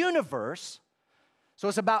the universe. So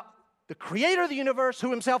it's about the Creator of the universe, who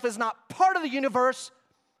himself is not part of the universe,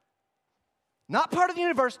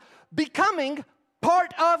 becoming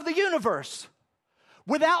part of the universe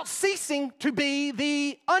without ceasing to be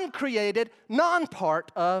the uncreated,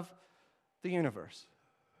 non-part of the universe.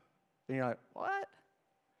 And you're like, what?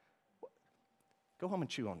 Go home and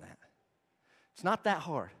chew on that. It's not that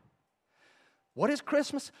hard. What is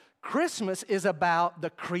Christmas? Christmas is about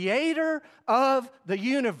the creator of the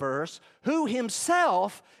universe who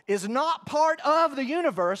himself is not part of the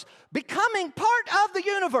universe, becoming part of the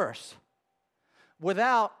universe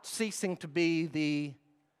without ceasing to be the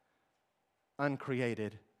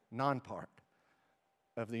uncreated non-part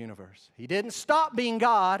of the universe. He didn't stop being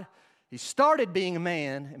God. He started being a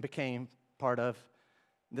man and became part of.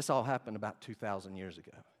 This all happened about 2,000 years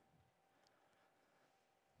ago.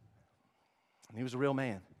 And he was a real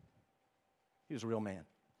man. He was a real man.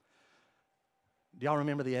 Do y'all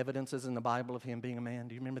remember the evidences in the Bible of him being a man?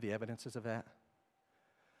 Do you remember the evidences of that?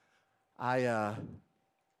 I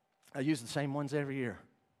use the same ones every year.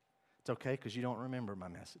 It's okay because you don't remember my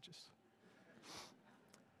messages.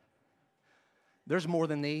 There's more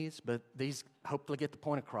than these, but these hopefully get the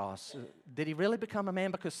point across. Did he really become a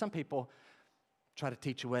man? Because some people try to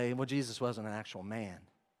teach away, well, Jesus wasn't an actual man.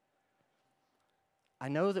 I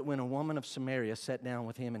know that when a woman of Samaria sat down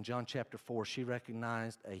with him in John chapter 4, she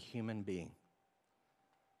recognized a human being,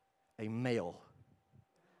 a male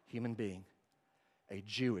human being, a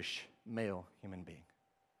Jewish male human being.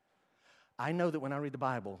 I know that when I read the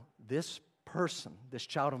Bible, this person, this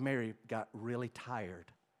child of Mary, got really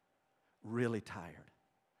tired. Really tired.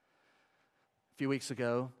 A few weeks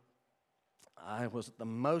ago, I was the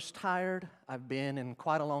most tired I've been in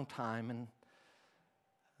quite a long time, and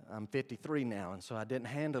I'm 53 now, and so I didn't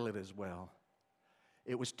handle it as well.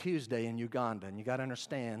 It was Tuesday in Uganda, and you got to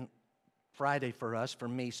understand, Friday for us, for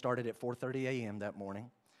me, started at 4:30 a.m. that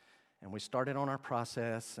morning, and we started on our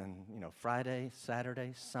process, and Friday,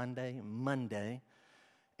 Saturday, Sunday, Monday,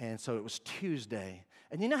 and so it was Tuesday.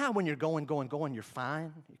 And you know how when you're going, you're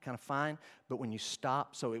fine, you're kind of fine, but when you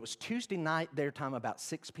stop, so it was Tuesday night, their time, about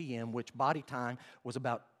 6 p.m., which body time was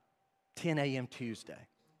about 10 a.m. Tuesday,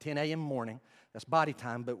 10 a.m. morning. That's body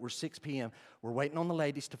time, but we're 6 p.m. We're waiting on the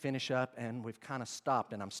ladies to finish up, and we've kind of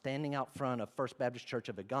stopped, and I'm standing out front of First Baptist Church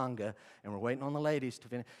of Iganga, and we're waiting on the ladies to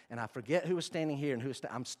finish, and I forget who was standing here and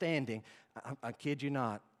I'm standing, I kid you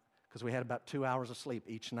not, because we had about 2 hours of sleep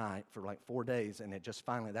each night for like 4 days, and it just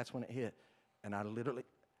finally, that's when it hit. And I literally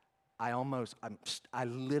almost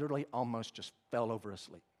just fell over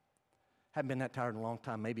asleep. Haven't been that tired in a long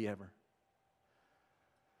time, maybe ever.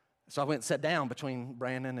 So I went and sat down between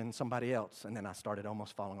Brandon and somebody else, and then I started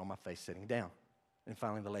almost falling on my face sitting down. And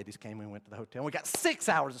finally, the ladies came and we went to the hotel. We got 6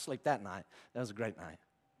 hours of sleep that night. That was a great night.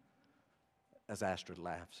 As Astrid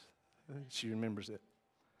laughs. She remembers it.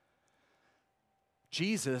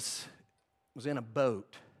 Jesus was in a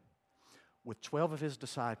boat with 12 of his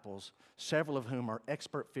disciples, several of whom are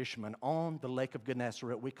expert fishermen, on the Lake of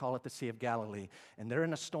Gennesaret. We call it the Sea of Galilee. And they're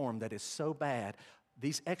in a storm that is so bad.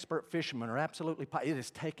 These expert fishermen are absolutely, it is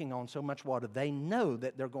taking on so much water. They know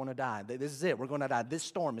that they're going to die. This is it. We're going to die. This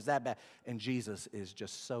storm is that bad. And Jesus is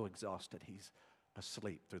just so exhausted. He's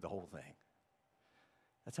asleep through the whole thing.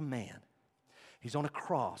 That's a man. He's on a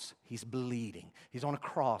cross. He's bleeding. He's on a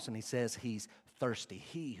cross, and he says he's thirsty.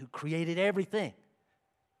 He who created everything.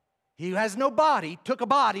 He who has no body took a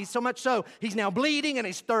body, so much so he's now bleeding and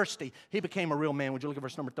he's thirsty. He became a real man. Would you look at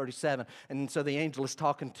verse number 37? And so the angel is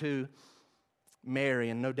talking to Mary,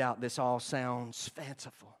 and no doubt this all sounds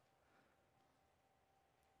fanciful.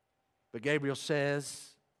 But Gabriel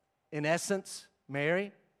says, in essence,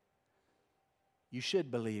 Mary, you should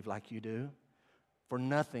believe like you do, for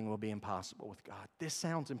nothing will be impossible with God. This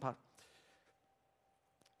sounds impossible.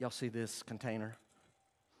 Y'all see this container?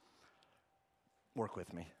 Work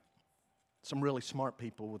with me. Some really smart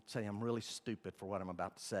people would say I'm really stupid for what I'm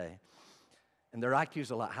about to say. And their IQ is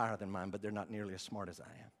a lot higher than mine, but they're not nearly as smart as I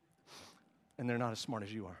am. And they're not as smart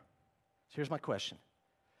as you are. So here's my question.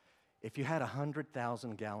 If you had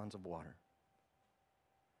 100,000 gallons of water,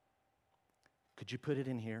 could you put it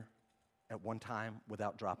in here at one time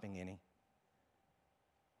without dropping any?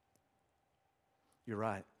 You're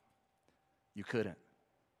right. You couldn't.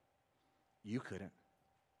 You couldn't.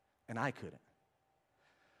 And I couldn't.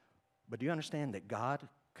 But do you understand that God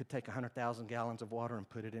could take 100,000 gallons of water and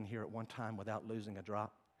put it in here at one time without losing a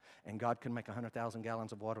drop? And God can make 100,000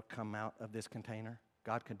 gallons of water come out of this container?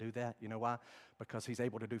 God can do that. You know why? Because he's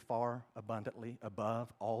able to do far abundantly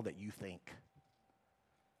above all that you think.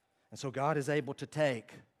 And so God is able to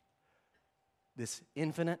take this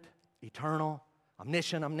infinite, eternal,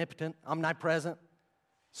 omniscient, omnipotent, omnipresent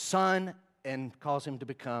Son and cause him to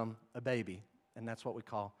become a baby. And that's what we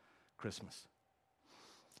call Christmas.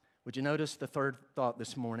 Would you notice the third thought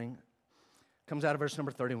this morning? Comes out of verse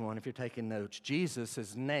number 31, if you're taking notes.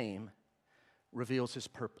 Jesus' name reveals his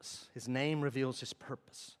purpose. His name reveals his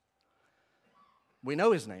purpose. We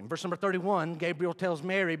know his name. Verse number 31, Gabriel tells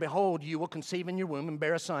Mary, behold, you will conceive in your womb and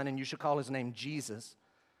bear a son, and you shall call his name Jesus.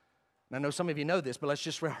 And I know some of you know this, but let's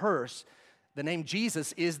just rehearse. The name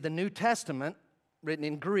Jesus is the New Testament, written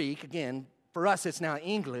in Greek. Again, for us it's now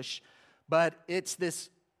English, but it's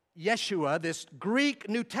this Yeshua, this Greek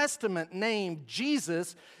New Testament name,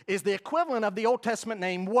 Jesus, is the equivalent of the Old Testament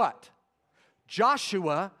name what?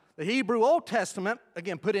 Joshua, the Hebrew Old Testament,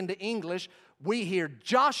 again put into English, we hear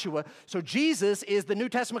Joshua. So Jesus is the New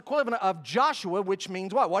Testament equivalent of Joshua, which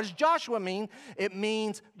means what? What does Joshua mean? It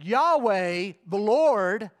means Yahweh, the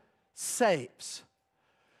Lord, saves.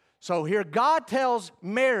 So here God tells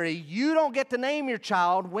Mary, you don't get to name your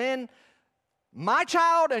child. When my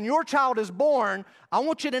child and your child is born, I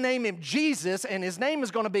want you to name him Jesus, and his name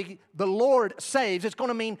is going to be the Lord saves. It's going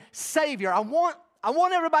to mean Savior. I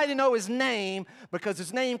want everybody to know his name, because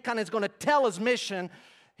his name kind of is going to tell his mission.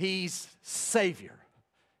 He's Savior.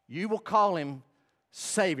 You will call him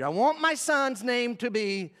Savior. I want my son's name to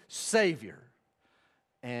be Savior.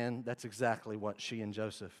 And that's exactly what she and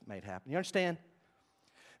Joseph made happen. You understand?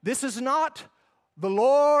 This is not the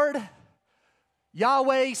Lord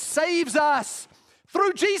Yahweh saves us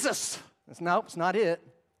through Jesus. Nope, it's not it.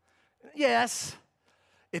 Yes,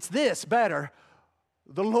 it's this, better.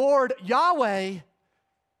 The Lord Yahweh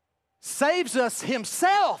saves us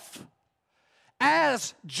himself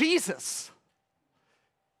as Jesus.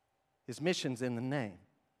 His mission's in the name.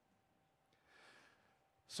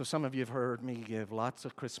 So some of you have heard me give lots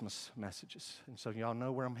of Christmas messages, and so y'all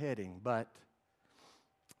know where I'm heading, but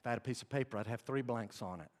if I had a piece of paper, I'd have 3 blanks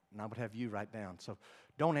on it. And I would have you write down. So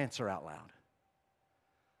don't answer out loud.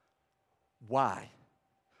 Why?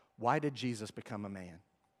 Why did Jesus become a man?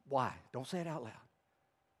 Why? Don't say it out loud.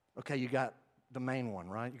 Okay, you got the main one,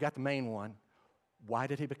 right? You got the main one. Why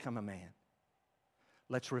did he become a man?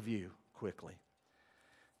 Let's review quickly.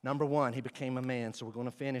 Number 1, he became a man. So we're going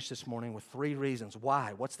to finish this morning with 3 reasons.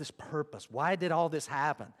 Why? What's this purpose? Why did all this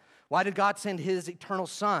happen? Why did God send his eternal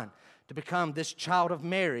Son to become this child of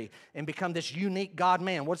Mary and become this unique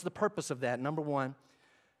God-man? What's the purpose of that? Number 1,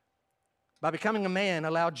 by becoming a man,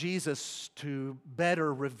 allowed Jesus to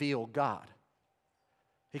better reveal God.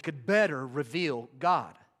 He could better reveal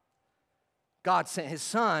God. God sent his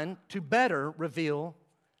Son to better reveal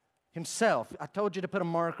himself. I told you to put a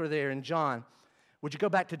marker there in John. Would you go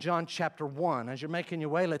back to John chapter 1? As you're making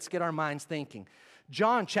your way, let's get our minds thinking.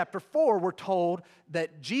 John chapter 4, we're told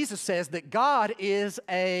that Jesus says that God is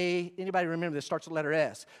anybody remember this? Starts with the letter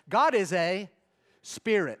S. God is a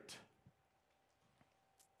spirit.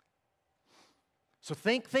 So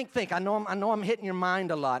think. I know I'm hitting your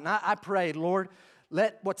mind a lot. And I pray, Lord,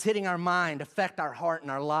 let what's hitting our mind affect our heart and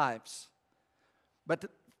our lives. But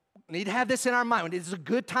we need to have this in our mind. It is a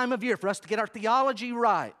good time of year for us to get our theology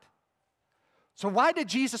right. So why did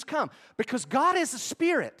Jesus come? Because God is a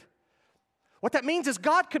spirit. What that means is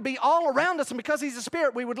God could be all around us, and because He's a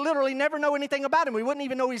spirit, we would literally never know anything about Him. We wouldn't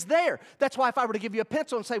even know He's there. That's why if I were to give you a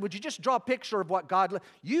pencil and say, would you just draw a picture of what God...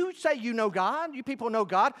 You say you know God. You people know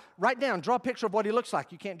God. Write down, draw a picture of what He looks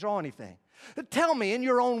like. You can't draw anything. Tell me in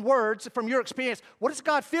your own words, from your experience, what does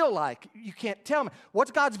God feel like? You can't tell me.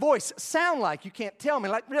 What's God's voice sound like? You can't tell me.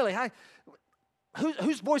 Like, really,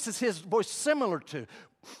 whose voice is His voice similar to?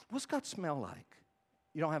 What's God smell like?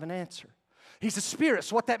 You don't have an answer. He's a spirit.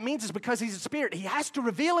 So what that means is because He's a spirit, He has to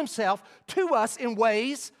reveal Himself to us in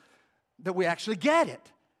ways that we actually get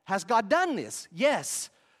it. Has God done this?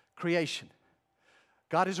 Yes. Creation.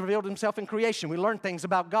 God has revealed Himself in creation. We learn things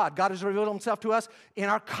about God. God has revealed Himself to us in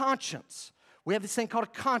our conscience. We have this thing called a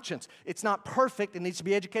conscience. It's not perfect. It needs to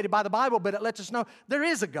be educated by the Bible, but it lets us know there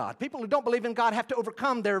is a God. People who don't believe in God have to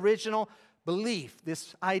overcome their original belief,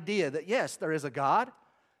 this idea that, yes, there is a God.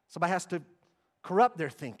 Somebody has to corrupt their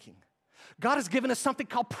thinking. God has given us something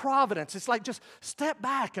called providence. It's like just step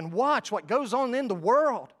back and watch what goes on in the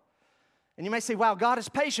world. And you may say, wow, God is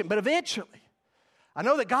patient, but eventually, I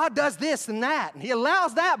know that God does this and that, and He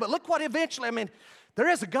allows that, but look what eventually, there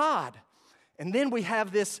is a God. And then we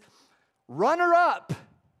have this runner-up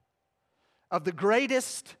of the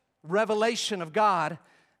greatest revelation of God,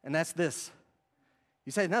 and that's this.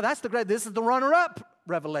 You say, no, this is the runner-up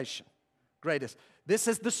revelation, greatest. This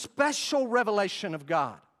is the special revelation of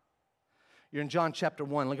God. You're in John chapter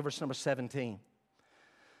 1. Look at verse number 17.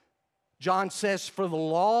 John says, for the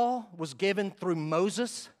law was given through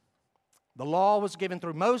Moses. The law was given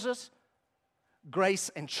through Moses.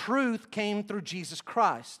 Grace and truth came through Jesus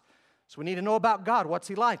Christ. So we need to know about God. What's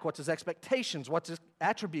He like? What's His expectations? What's His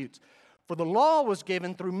attributes? For the law was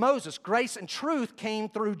given through Moses. Grace and truth came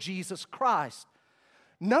through Jesus Christ.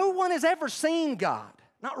 No one has ever seen God.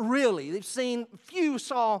 Not really. Few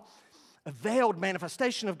saw a veiled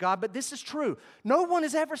manifestation of God, but this is true. No one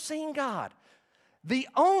has ever seen God.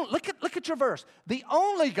 Look at your verse. The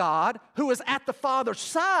only God who is at the Father's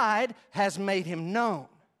side has made Him known.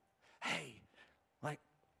 Hey,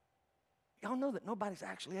 y'all know that nobody's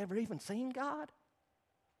actually ever even seen God?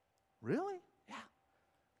 Really? Yeah.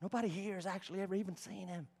 Nobody here has actually ever even seen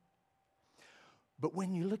Him. But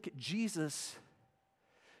when you look at Jesus,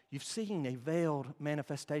 you've seen a veiled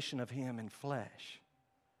manifestation of Him in flesh.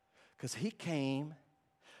 Because He came,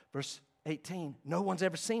 verse 18, no one's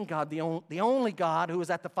ever seen God. The only God who is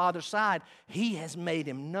at the Father's side, He has made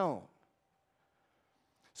Him known.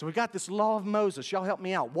 So we've got this law of Moses. Y'all help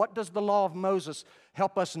me out. What does the law of Moses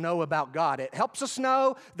help us know about God? It helps us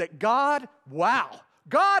know that God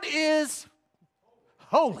is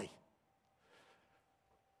holy.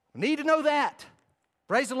 We need to know that.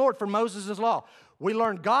 Praise the Lord for Moses' law. We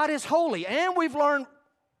learned God is holy, and we've learned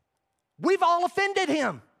we've all offended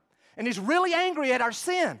Him. And He's really angry at our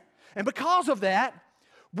sin. And because of that,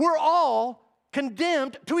 we're all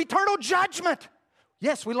condemned to eternal judgment.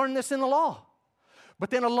 Yes, we learned this in the law. But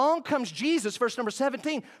then along comes Jesus, verse number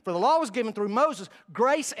 17. For the law was given through Moses.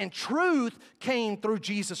 Grace and truth came through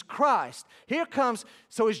Jesus Christ. Here comes,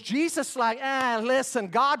 so is Jesus like, listen,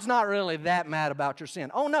 God's not really that mad about your sin.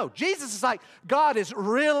 Oh no, Jesus is like, God is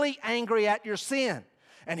really angry at your sin.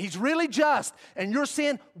 And He's really just, and your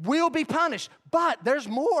sin will be punished. But there's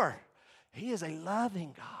more. He is a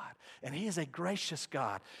loving God, and He is a gracious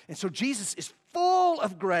God. And so Jesus is full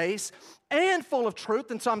of grace and full of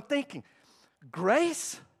truth. And so I'm thinking,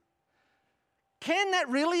 grace? Can that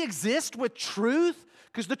really exist with truth?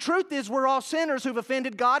 Because the truth is we're all sinners who've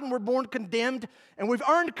offended God, and we're born condemned, and we've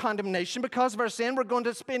earned condemnation because of our sin. We're going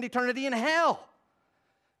to spend eternity in hell.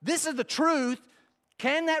 This is the truth.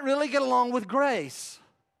 Can that really get along with grace?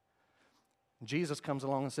 Jesus comes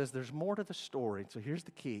along and says, there's more to the story. So here's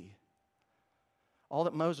the key. All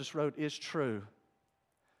that Moses wrote is true,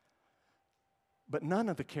 but none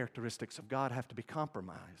of the characteristics of God have to be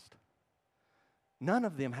compromised. None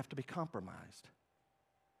of them have to be compromised.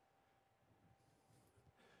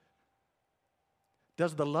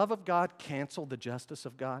 Does the love of God cancel the justice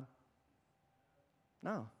of God?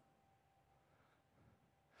 No.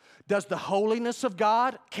 Does the holiness of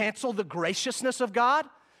God cancel the graciousness of God?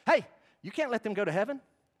 Hey, you can't let them go to heaven.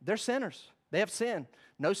 They're sinners. They have sin.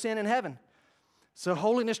 No sin in heaven. So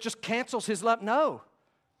holiness just cancels His love. No.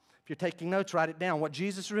 If you're taking notes, write it down. What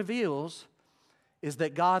Jesus reveals is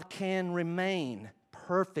that God can remain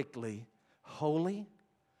perfectly holy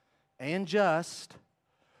and just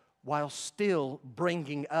while still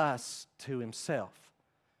bringing us to Himself.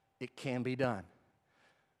 It can be done.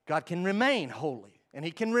 God can remain holy, and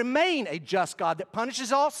He can remain a just God that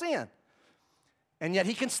punishes all sin. And yet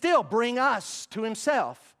He can still bring us to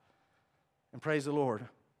Himself. And praise the Lord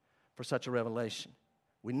for such a revelation.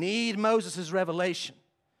 We need Moses' revelation,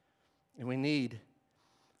 and we need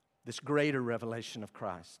this greater revelation of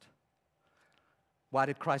Christ. Why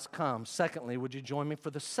did Christ come? Secondly, would you join me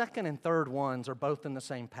for the second and third ones are both in the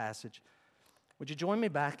same passage. Would you join me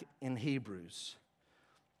back in Hebrews?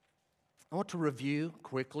 I want to review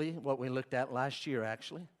quickly what we looked at last year,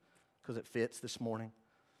 actually, because it fits this morning.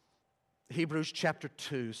 Hebrews chapter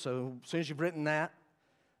 2. So as soon as you've written that,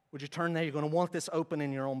 would you turn there? You're going to want this open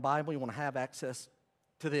in your own Bible. You want to have access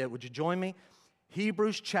to it. Would you join me?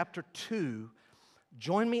 Hebrews chapter 2.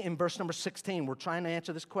 Join me in verse number 16. We're trying to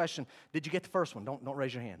answer this question. Did you get the first one? Don't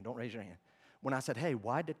raise your hand. Don't raise your hand. When I said, hey,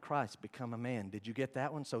 why did Christ become a man? Did you get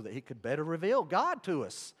that one? So that He could better reveal God to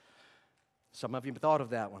us. Some of you thought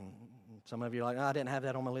of that one. Some of you are like, I didn't have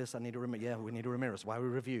that on my list. I need to remember. Yeah, we need to remember. That's why we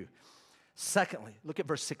review. Secondly, look at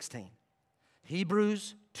verse 16.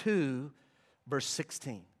 Hebrews 2, verse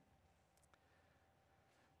 16.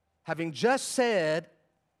 Having just said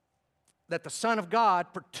that the Son of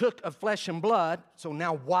God partook of flesh and blood, so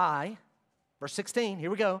now why? Verse 16,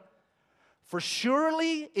 here we go. For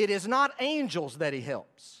surely it is not angels that He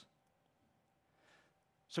helps.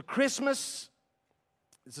 So Christmas,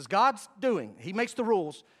 this is God's doing. He makes the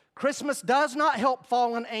rules. Christmas does not help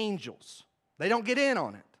fallen angels. They don't get in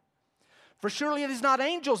on it. For surely it is not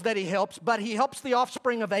angels that He helps, but He helps the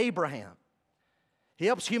offspring of Abraham. He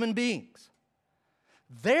helps human beings.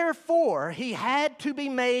 Therefore, He had to be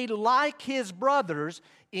made like His brothers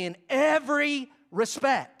in every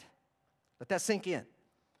respect. Let that sink in.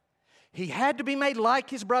 He had to be made like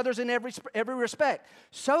His brothers in every respect,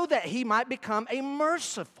 so that He might become a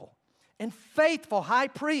merciful and faithful high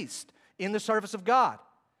priest in the service of God,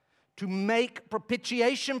 to make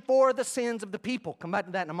propitiation for the sins of the people. Come back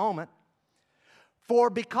to that in a moment.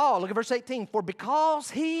 Look at verse 18, for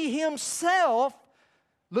because He Himself,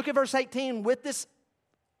 look at verse 18 with this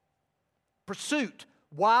pursuit.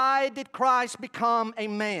 Why did Christ become a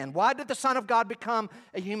man? Why did the Son of God become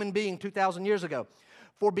a human being 2,000 years ago?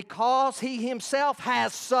 For because He Himself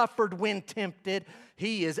has suffered when tempted,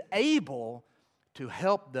 He is able to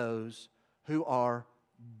help those who are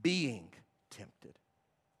being tempted.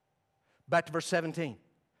 Back to verse 17.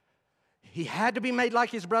 He had to be made like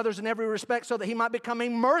His brothers in every respect so that He might become a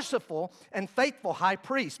merciful and faithful high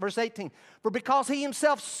priest. Verse 18. For because He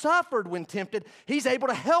Himself suffered when tempted, He's able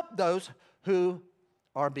to help those who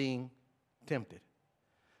are being tempted.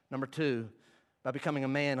 Number two, by becoming a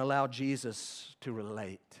man, allow Jesus to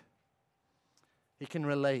relate. He can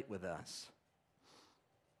relate with us.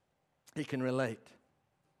 He can relate.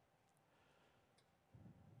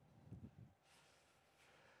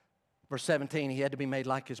 Verse 17, He had to be made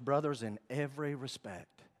like His brothers in every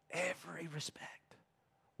respect. Every respect.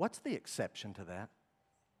 What's the exception to that?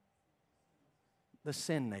 The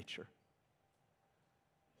sin nature.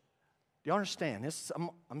 Do you understand?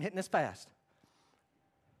 I'm hitting this fast.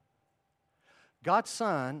 God's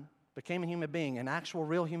Son became a human being, an actual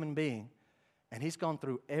real human being, and He's gone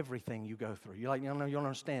through everything you go through. You're like, you don't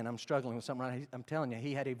understand. I'm struggling with something right. I'm telling you,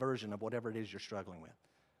 He had a version of whatever it is you're struggling with.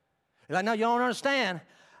 You're like, no, you don't understand.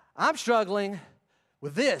 I'm struggling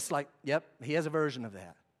with this. Like, yep, He has a version of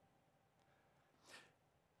that.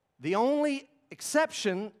 The only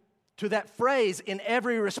exception to that phrase, in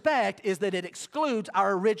every respect, is that it excludes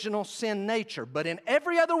our original sin nature. But in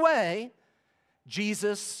every other way,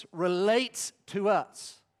 Jesus relates to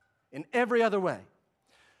us. In every other way.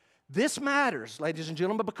 This matters, ladies and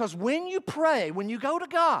gentlemen, because when you pray, when you go to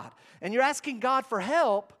God, and you're asking God for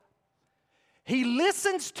help, He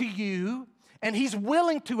listens to you, and He's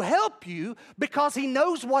willing to help you because He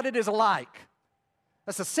knows what it is like.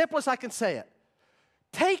 That's the simplest I can say it.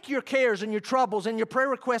 Take your cares and your troubles and your prayer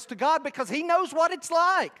requests to God because He knows what it's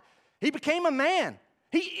like. He became a man.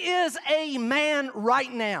 He is a man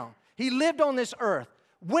right now. He lived on this earth,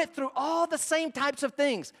 went through all the same types of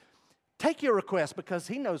things. Take your request because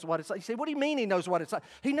He knows what it's like. You say, what do you mean He knows what it's like?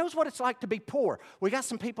 He knows what it's like to be poor. We got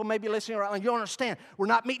some people maybe listening right now, you don't understand. We're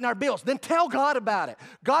not meeting our bills. Then tell God about it.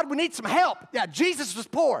 God, we need some help. Yeah, Jesus was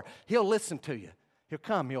poor. He'll listen to you. He'll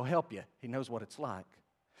come. He'll help you. He knows what it's like.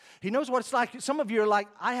 He knows what it's like. Some of you are like,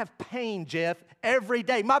 I have pain, Jeff, every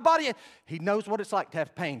day. My body, He knows what it's like to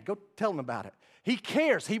have pain. Go tell Him about it. He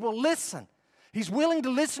cares. He will listen. He's willing to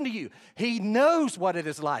listen to you. He knows what it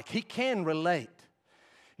is like. He can relate.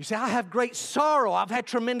 You say, I have great sorrow. I've had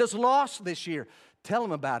tremendous loss this year. Tell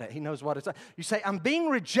him about it. He knows what it's like. You say, I'm being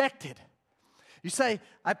rejected. You say,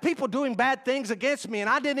 I have people doing bad things against me and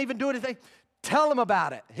I didn't even do anything. Tell him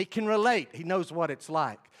about it. He can relate. He knows what it's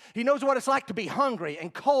like. He knows what it's like to be hungry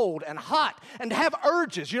and cold and hot and to have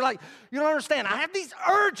urges. You're like, you don't understand. I have these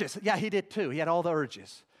urges. Yeah, he did too. He had all the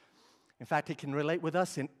urges. In fact, he can relate with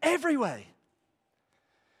us in every way,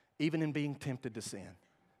 even in being tempted to sin.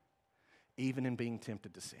 Even in being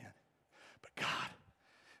tempted to sin. But God,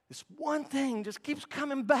 this one thing just keeps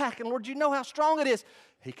coming back. And Lord, you know how strong it is.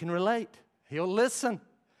 He can relate. He'll listen.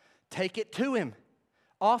 Take it to him.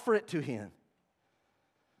 Offer it to him.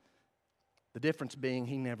 The difference being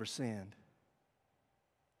he never sinned.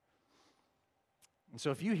 And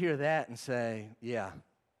so if you hear that and say, yeah,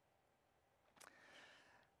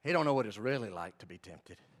 he don't know what it's really like to be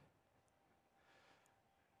tempted.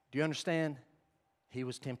 Do you understand? He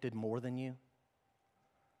was tempted more than you.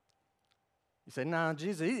 You say, no,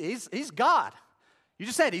 Jesus, he's God. You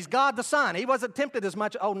just said he's God the Son. He wasn't tempted as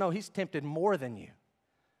much. Oh, no, he's tempted more than you.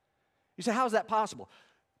 You say, how is that possible?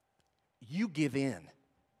 You give in.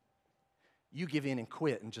 You give in and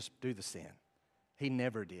quit and just do the sin. He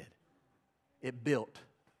never did. It built.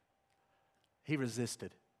 He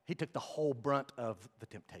resisted. He took the whole brunt of the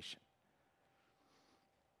temptation.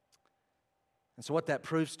 And so what that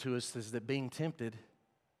proves to us is that being tempted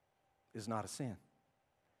is not a sin.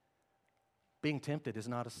 Being tempted is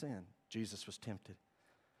not a sin. Jesus was tempted.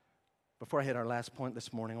 Before I hit our last point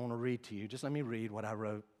this morning, I want to read to you. Just let me read what I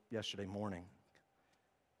wrote yesterday morning.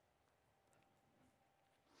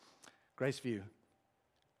 Graceview.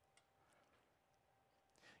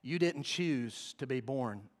 You didn't choose to be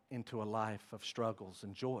born into a life of struggles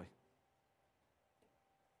and joy.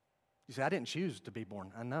 You say, I didn't choose to be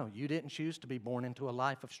born. I know. You didn't choose to be born into a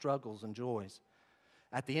life of struggles and joys,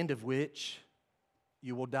 at the end of which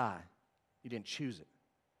you will die. You didn't choose it.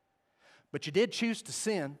 But you did choose to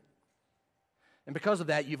sin, and because of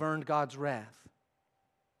that, you've earned God's wrath.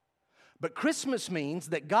 But Christmas means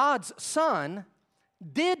that God's Son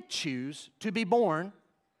did choose to be born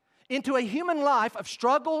into a human life of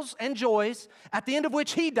struggles and joys, at the end of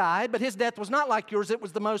which he died, but his death was not like yours. It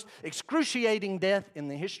was the most excruciating death in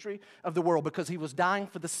the history of the world because he was dying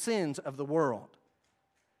for the sins of the world.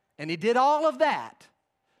 And he did all of that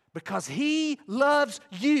because he loves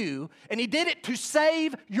you, and he did it to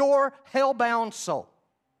save your hell-bound soul.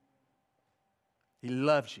 He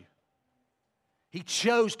loves you. He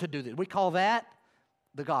chose to do this. We call that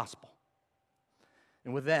the gospel.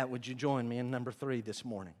 And with that, would you join me in number 3 this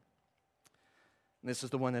morning? And this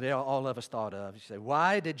is the one that all of us thought of. You say,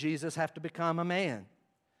 why did Jesus have to become a man?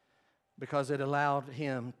 Because it allowed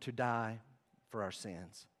him to die for our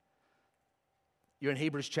sins. You're in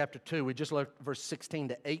Hebrews chapter 2. We just looked at verse 16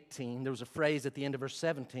 to 18. There was a phrase at the end of verse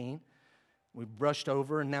 17. We brushed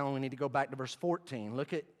over, and now we need to go back to verse 14.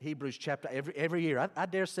 Look at Hebrews chapter, every year. I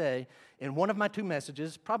dare say, in one of my 2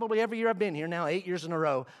 messages, probably every year I've been here now, 8 years in a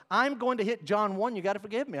row, I'm going to hit John 1. You got to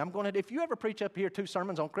forgive me. If you ever preach up here 2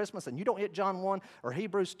 sermons on Christmas and you don't hit John 1 or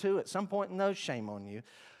Hebrews 2 at some point in those, shame on you.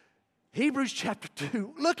 Hebrews chapter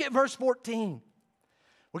 2, look at verse 14.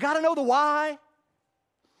 We got to know the why.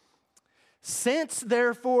 Since,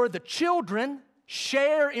 therefore, the children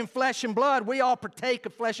share in flesh and blood. We all partake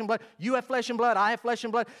of flesh and blood. You have flesh and blood. I have flesh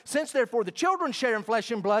and blood. Since, therefore, the children share in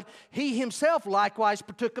flesh and blood, he himself likewise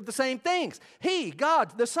partook of the same things. He,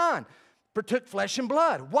 God, the Son, partook flesh and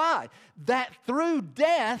blood. Why? That through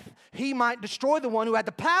death he might destroy the one who had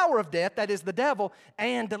the power of death, that is the devil,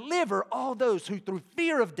 and deliver all those who through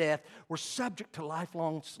fear of death were subject to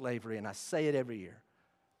lifelong slavery. And I say it every year.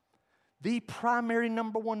 The primary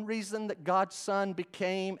number 1 reason that God's Son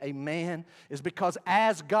became a man is because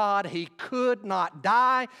as God, he could not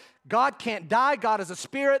die. God can't die. God is a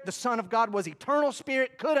spirit. The Son of God was eternal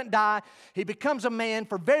spirit, couldn't die. He becomes a man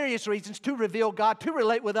for various reasons, to reveal God, to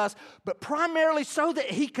relate with us, but primarily so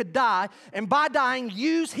that he could die, and by dying,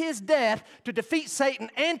 use his death to defeat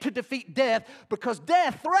Satan and to defeat death, because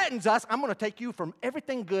death threatens us. I'm going to take you from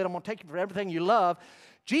everything good. I'm going to take you from everything you love.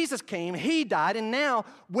 Jesus came, he died, and now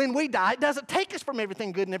when we die, it doesn't take us from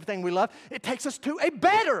everything good and everything we love. It takes us to a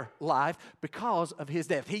better life because of his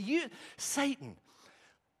death. Satan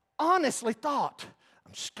honestly thought,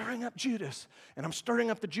 I'm stirring up Judas, and I'm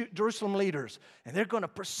stirring up the Jerusalem leaders, and they're going to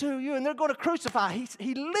pursue you, and they're going to crucify.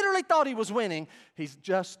 He literally thought he was winning. He's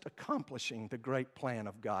just accomplishing the great plan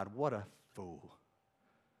of God. What a fool.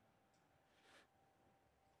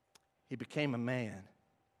 He became a man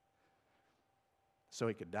so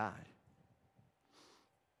he could die.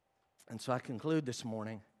 And so I conclude this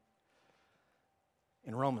morning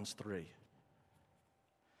in Romans 3.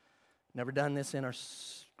 Never done this in our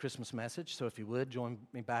Christmas message, so if you would, join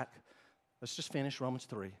me back. Let's just finish Romans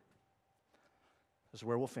 3. This is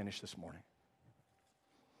where we'll finish this morning.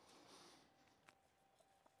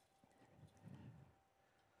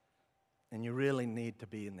 And you really need to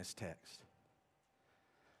be in this text.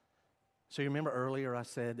 So you remember earlier I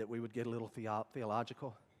said that we would get a little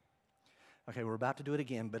theological? Okay, we're about to do it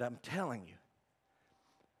again, but I'm telling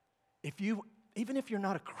you, even if you're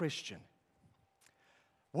not a Christian,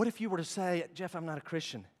 what if you were to say, Jeff, I'm not a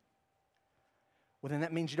Christian? Well, then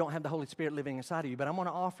that means you don't have the Holy Spirit living inside of you. But I'm going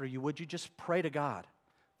to offer you, would you just pray to God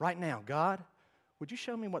right now? God, would you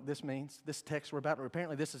show me what this means? This text we're about to,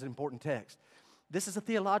 apparently this is an important text. This is a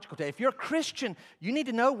theological text. If you're a Christian, you need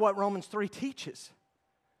to know what Romans 3 teaches.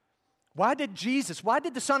 Why did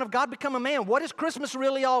the Son of God become a man? What is Christmas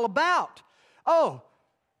really all about? Oh,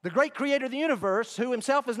 the great creator of the universe, who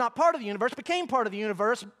himself is not part of the universe, became part of the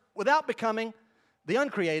universe without becoming the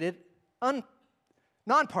uncreated,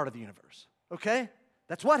 non-part of the universe. Okay?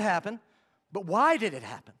 That's what happened. But why did it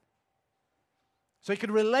happen? So he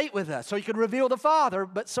could relate with us, so he could reveal the Father,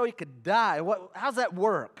 but so he could die. How's that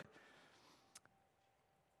work?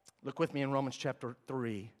 Look with me in Romans chapter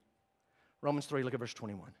 3. Romans 3, look at verse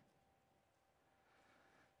 21.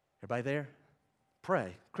 Everybody there?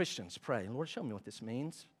 Pray. Christians, pray. Lord, show me what this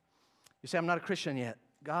means. You say, I'm not a Christian yet.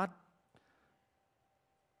 God,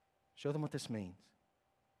 show them what this means.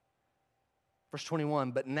 Verse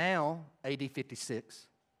 21, but now, AD 56.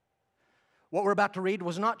 What we're about to read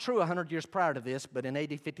was not true 100 years prior to this, but in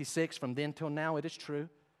AD 56, from then till now, it is true.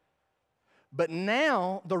 But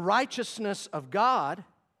now, the righteousness of God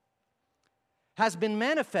has been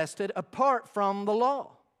manifested apart from the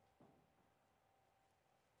law.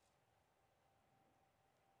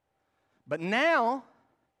 But now,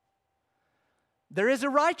 there is a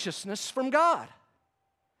righteousness from God.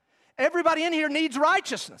 Everybody in here needs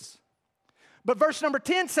righteousness. But verse number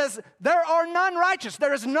 10 says, there are none righteous.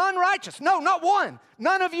 There is none righteous. No, not one.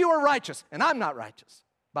 None of you are righteous. And I'm not righteous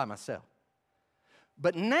by myself.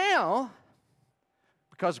 But now,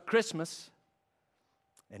 because of Christmas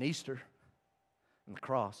and Easter and the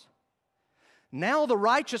cross, now the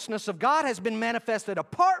righteousness of God has been manifested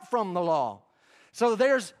apart from the law. So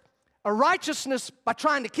there's a righteousness by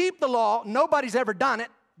trying to keep the law. Nobody's ever done it.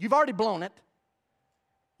 You've already blown it.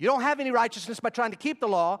 You don't have any righteousness by trying to keep the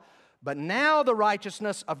law. But now the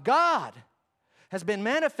righteousness of God has been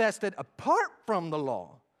manifested apart from the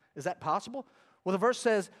law. Is that possible? Well, the verse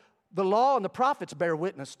says, the law and the prophets bear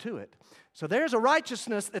witness to it. So there's a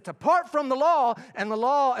righteousness that's apart from the law and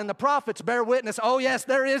the prophets bear witness. Oh, yes,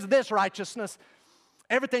 there is this righteousness.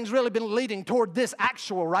 Everything's really been leading toward this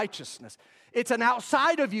actual righteousness. It's an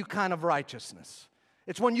outside of you kind of righteousness.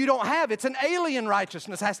 It's one you don't have. It's an alien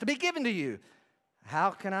righteousness. It has to be given to you. How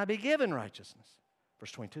can I be given righteousness?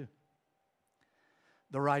 Verse 22.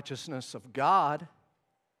 The righteousness of God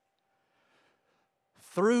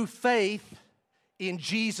through faith in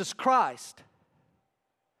Jesus Christ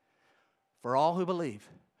for all who believe.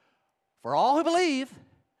 For all who believe,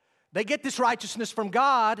 they get this righteousness from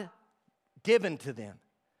God given to them.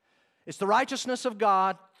 It's the righteousness of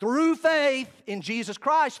God through faith in Jesus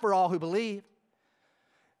Christ for all who believe.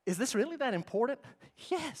 Is this really that important?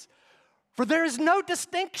 Yes. For there is no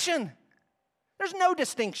distinction. There's no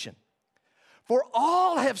distinction. For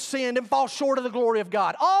all have sinned and fall short of the glory of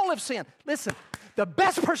God. All have sinned. Listen, the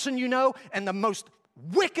best person you know and the most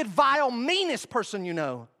wicked, vile, meanest person you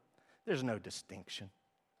know, there's no distinction.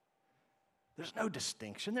 There's no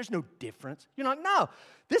distinction. There's no difference. You're not, no,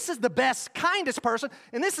 this is the best, kindest person,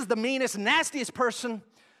 and this is the meanest, nastiest person.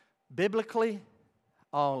 Biblically,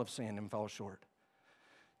 all have sinned and fall short.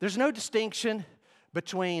 There's no distinction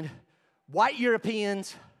between white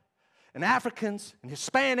Europeans and Africans and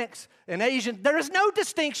Hispanics and Asians. There is no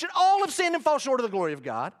distinction. All have sinned and fall short of the glory of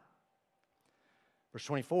God. Verse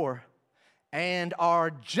 24, and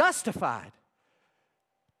are justified,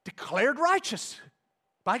 declared righteous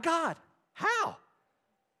by God. How?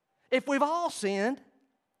 If we've all sinned,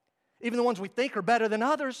 even the ones we think are better than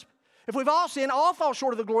others, if we've all sinned, all fall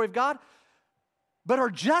short of the glory of God, but are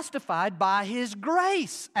justified by His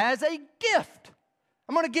grace as a gift.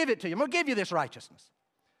 I'm going to give it to you. I'm going to give you this righteousness.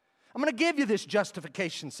 I'm going to give you this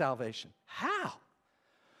justification, salvation. How?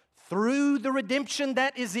 Through the redemption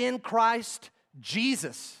that is in Christ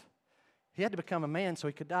Jesus. He had to become a man so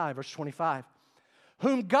He could die. Verse 25.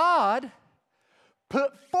 Whom God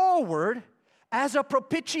put forward as a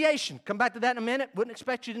propitiation. Come back to that in a minute. Wouldn't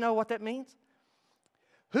expect you to know what that means.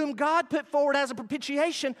 Whom God put forward as a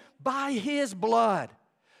propitiation by His blood.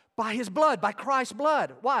 By His blood, by Christ's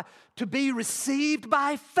blood. Why? To be received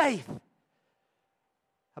by faith.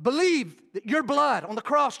 I believe that your blood on the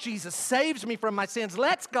cross, Jesus, saves me from my sins,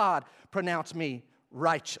 lets God pronounce me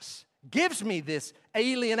righteous, gives me this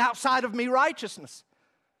alien outside of me righteousness.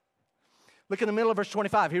 Look in the middle of verse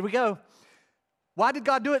 25. Here we go. Why did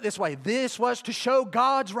God do it this way? This was to show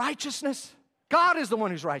God's righteousness. God is the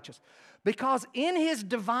one who's righteous. Because in His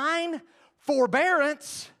divine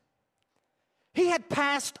forbearance, He had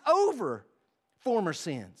passed over former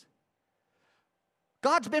sins.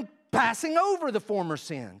 God's been passing over the former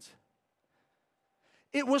sins.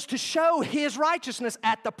 It was to show His righteousness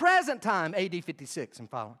at the present time, AD 56 and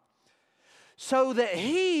following, so that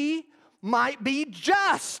He might be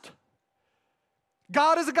just.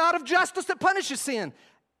 God is a God of justice that punishes sin,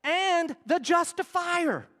 and the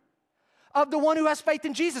justifier of the one who has faith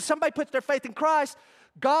in Jesus. Somebody puts their faith in Christ,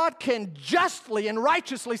 God can justly and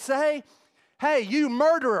righteously say, hey, you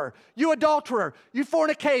murderer, you adulterer, you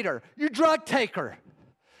fornicator, you drug taker,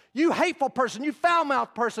 you hateful person, you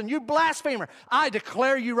foul-mouthed person, you blasphemer, I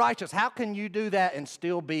declare you righteous. How can you do that and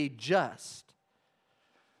still be just?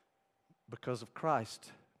 Because of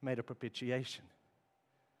Christ made a propitiation.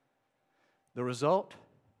 The result,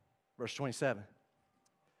 verse 27.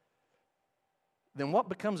 Then what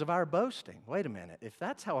becomes of our boasting? Wait a minute. If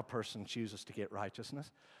that's how a person chooses to get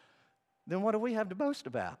righteousness, then what do we have to boast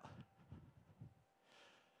about?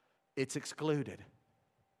 It's excluded.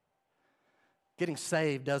 Getting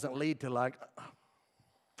saved doesn't lead to like,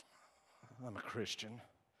 I'm a Christian.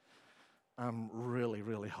 I'm really,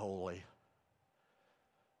 really holy.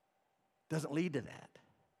 Doesn't lead to that.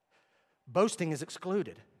 Boasting is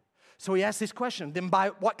excluded. So he asks this question, then by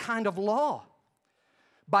what kind of law?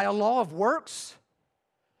 By a law of works?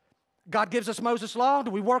 God gives us Moses' law. Do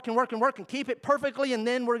we work and work and work and keep it perfectly, and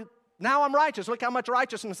then now I'm righteous. Look how much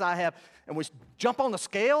righteousness I have. And we jump on the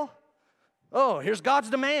scale. Oh, here's God's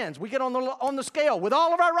demands. We get on the scale with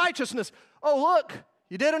all of our righteousness. Oh, look,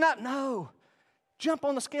 you did or not? No. Jump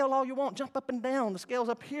on the scale all you want. Jump up and down. The scale's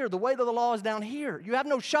up here. The weight of the law is down here. You have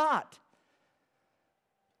no shot.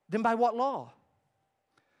 Then by what law?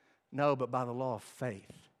 No, but by the law of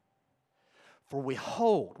faith. For we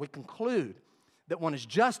conclude that one is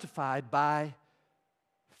justified by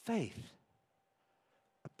faith,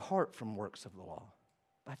 apart from works of the law,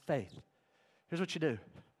 by faith. Here's what you do.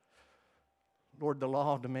 Lord, the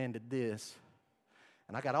law demanded this,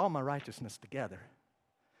 and I got all my righteousness together,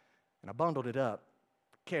 and I bundled it up,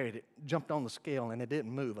 carried it, jumped on the scale, and it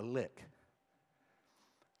didn't move a lick.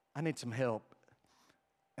 I need some help,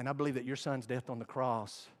 and I believe that your Son's death on the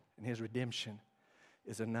cross and His redemption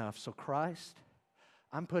is enough. So Christ,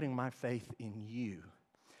 I'm putting my faith in you.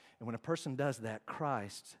 And when a person does that,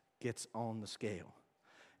 Christ gets on the scale.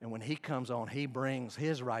 And when He comes on, He brings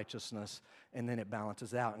His righteousness, and then it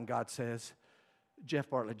balances out. And God says, Jeff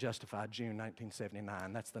Bartlett justified June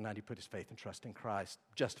 1979. That's the night he put his faith and trust in Christ.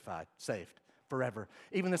 Justified, saved, forever.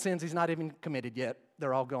 Even the sins he's not even committed yet,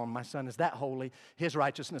 they're all gone. My son is that holy. His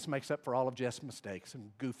righteousness makes up for all of Jeff's mistakes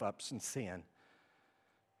and goof-ups and sin.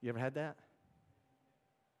 You ever had that?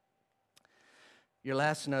 Your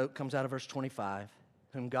last note comes out of verse 25.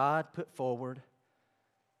 Whom God put forward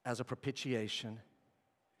as a propitiation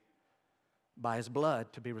by His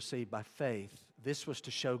blood to be received by faith. This was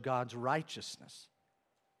to show God's righteousness.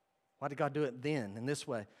 Why did God do it then in this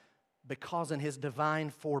way? Because in His divine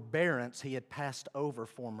forbearance He had passed over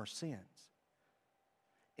former sins.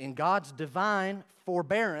 In God's divine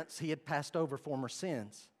forbearance He had passed over former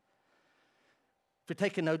sins. If you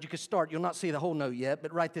take a note, you could start. You'll not see the whole note yet,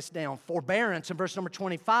 but write this down. Forbearance in verse number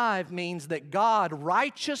 25 means that God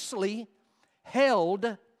righteously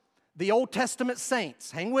held the Old Testament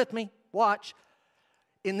saints. Hang with me. Watch.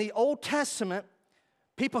 In the Old Testament,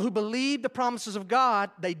 people who believed the promises of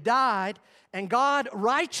God, they died, and God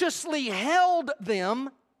righteously held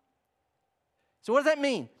them. So what does that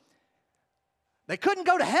mean? They couldn't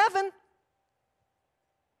go to heaven.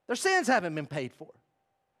 Their sins haven't been paid for.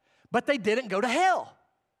 But they didn't go to hell.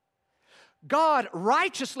 God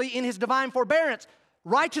righteously, in His divine forbearance,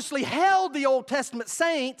 righteously held the Old Testament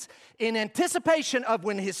saints in anticipation of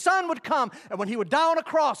when His Son would come and when He would die on a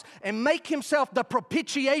cross and make Himself the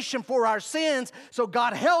propitiation for our sins. So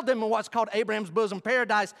God held them in what's called Abraham's bosom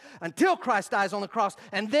paradise until Christ dies on the cross.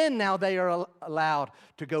 And then now they are allowed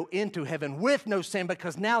to go into heaven with no sin,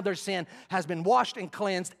 because now their sin has been washed and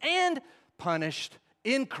cleansed and punished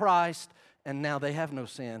in Christ. And now they have no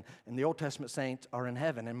sin. And the Old Testament saints are in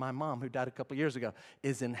heaven. And my mom, who died a couple years ago,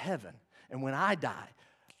 is in heaven. And when I die,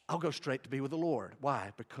 I'll go straight to be with the Lord.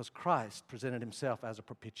 Why? Because Christ presented Himself as a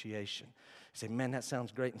propitiation. You say, man, that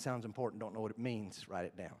sounds great and sounds important. Don't know what it means. Write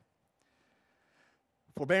it down.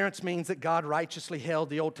 Forbearance means that God righteously held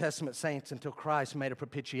the Old Testament saints until Christ made a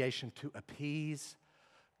propitiation to appease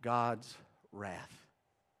God's wrath.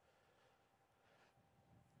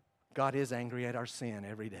 God is angry at our sin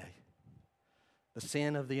every day. The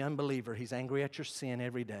sin of the unbeliever, He's angry at your sin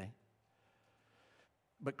every day.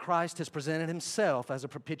 But Christ has presented Himself as a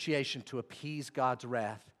propitiation to appease God's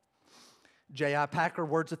wrath. J.I. Packer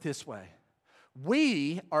words it this way: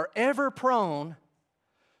 we are ever prone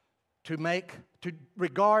to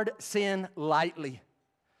regard sin lightly.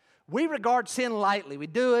 We regard sin lightly. We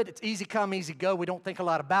do it. It's easy come, easy go. We don't think a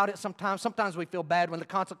lot about it sometimes. Sometimes we feel bad when the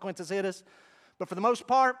consequences hit us. But for the most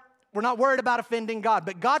part, we're not worried about offending God.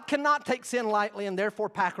 But God cannot take sin lightly, and therefore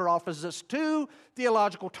Packer offers us two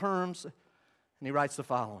theological terms, and he writes the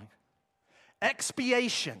following.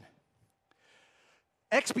 Expiation.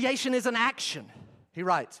 Expiation is an action, he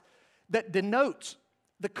writes, that denotes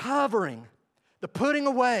the covering, the putting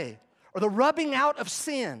away, or the rubbing out of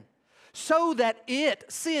sin, so that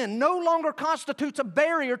sin, no longer constitutes a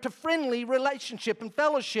barrier to friendly relationship and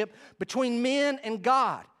fellowship between men and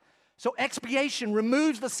God. So expiation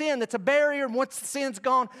removes the sin that's a barrier, and once the sin's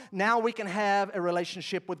gone, now we can have a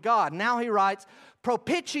relationship with God. Now he writes,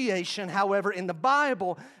 propitiation, however, in the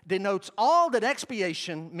Bible denotes all that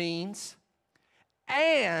expiation means,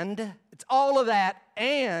 and it's all of that,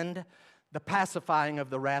 and the pacifying of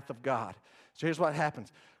the wrath of God. So here's what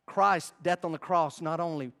happens. Christ's death on the cross not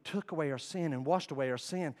only took away our sin and washed away our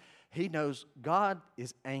sin, He knows God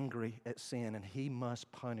is angry at sin and He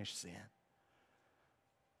must punish sin.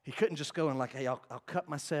 He couldn't just go and like, hey, I'll cut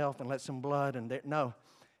myself and let some blood. No,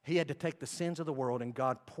 He had to take the sins of the world, and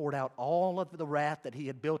God poured out all of the wrath that He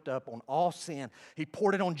had built up on all sin. He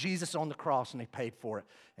poured it on Jesus on the cross, and He paid for it.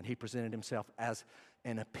 And He presented Himself as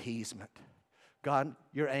an appeasement. God,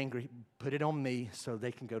 you're angry. Put it on me so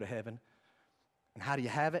they can go to heaven. And how do you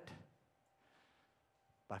have it?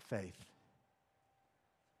 By faith.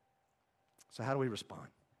 So how do we respond?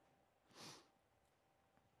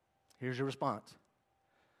 Here's your response.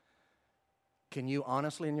 Can you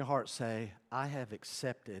honestly in your heart say, I have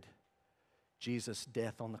accepted Jesus'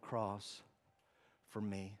 death on the cross for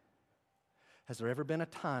me? Has there ever been a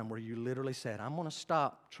time where you literally said, I'm going to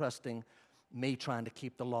stop trusting me trying to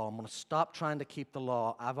keep the law. I'm going to stop trying to keep the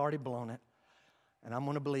law. I've already blown it. And I'm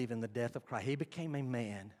going to believe in the death of Christ. He became a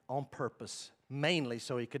man on purpose, mainly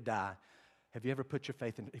so He could die. Have you ever put your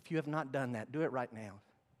faith in? If you have not done that, do it right now.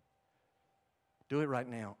 Do it right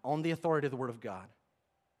now, on the authority of the Word of God.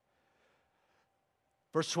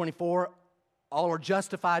 Verse 24, all are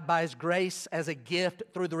justified by His grace as a gift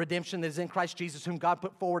through the redemption that is in Christ Jesus, whom God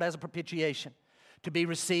put forward as a propitiation to be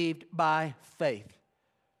received by faith.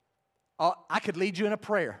 I could lead you in a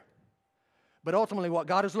prayer. But ultimately, what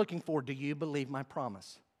God is looking for, do you believe my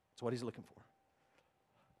promise? That's what He's looking for.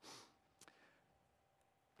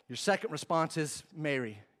 Your second response is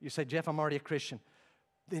Mary. You say, Jeff, I'm already a Christian.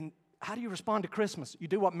 Then how do you respond to Christmas? You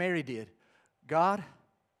do what Mary did. God,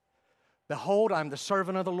 behold, I'm the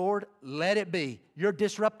servant of the Lord. Let it be your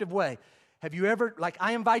disruptive way. Have you ever,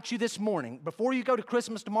 I invite you this morning, before you go to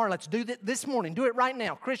Christmas tomorrow, let's do that this morning. Do it right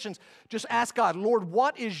now. Christians, just ask God, Lord,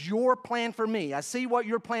 what is your plan for me? I see what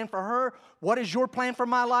your plan for her. What is your plan for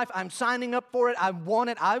my life? I'm signing up for it. I want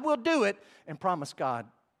it. I will do it. And promise God,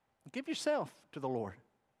 give yourself to the Lord.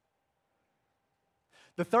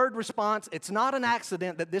 The third response, it's not an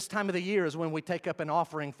accident that this time of the year is when we take up an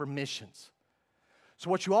offering for missions. So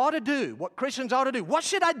what you ought to do, what Christians ought to do, what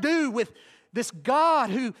should I do with this God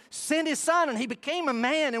who sent His Son and He became a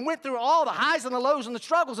man and went through all the highs and the lows and the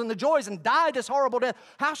struggles and the joys and died this horrible death?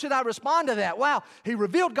 How should I respond to that? Wow, He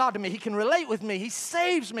revealed God to me. He can relate with me. He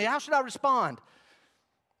saves me. How should I respond?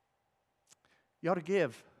 You ought to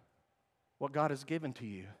give what God has given to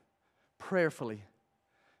you prayerfully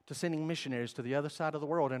to sending missionaries to the other side of the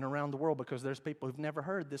world and around the world, because there's people who've never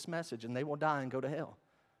heard this message and they will die and go to hell.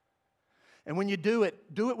 And when you do it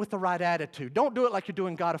with the right attitude. Don't do it like you're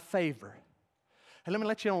doing God a favor. And let me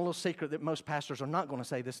let you know a little secret that most pastors are not going to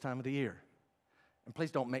say this time of the year. And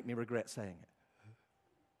please don't make me regret saying it.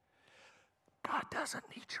 God doesn't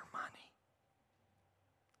need your money.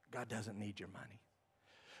 God doesn't need your money.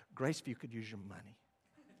 Graceview could use your money.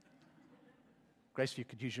 Graceview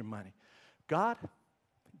could use your money. God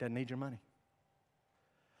doesn't need your money.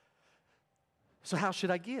 So how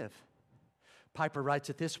should I give? Piper writes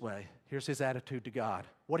it this way. Here's his attitude to God.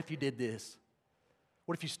 What if you did this?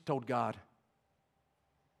 What if you told God,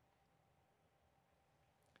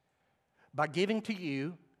 by giving to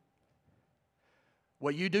you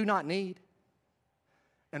what you do not need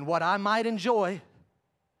and what I might enjoy,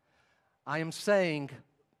 I am saying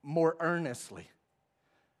more earnestly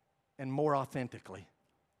and more authentically,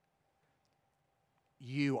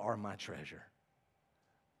 you are my treasure,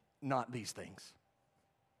 not these things.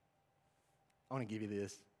 I want to give you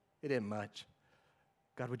this. It isn't much.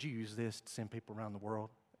 God, would you use this to send people around the world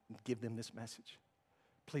and give them this message?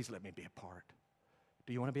 Please let me be a part.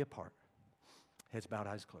 Do you want to be a part? Heads bowed,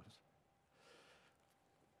 eyes closed.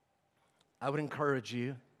 I would encourage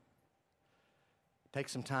you, take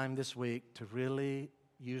some time this week to really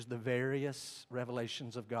use the various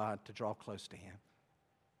revelations of God to draw close to Him.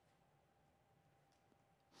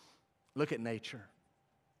 Look at nature.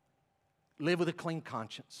 Live with a clean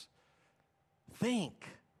conscience. Think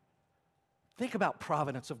about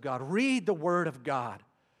providence of God. Read the Word of God.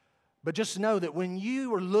 But just know that when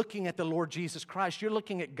you are looking at the Lord Jesus Christ, you're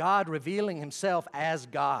looking at God revealing Himself as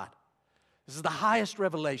God. This is the highest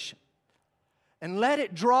revelation. And let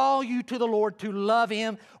it draw you to the Lord to love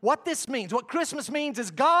Him. What this means, what Christmas means is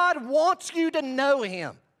God wants you to know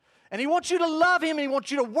Him. And He wants you to love Him and He wants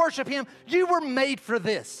you to worship Him. You were made for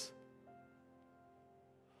this.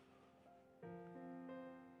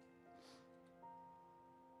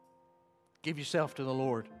 Give yourself to the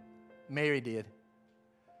Lord. Mary did.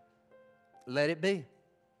 Let it be.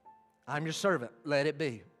 I'm your servant. Let it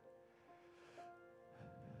be.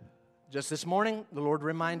 Just this morning, the Lord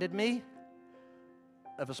reminded me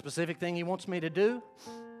of a specific thing He wants me to do.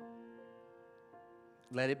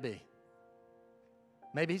 Let it be.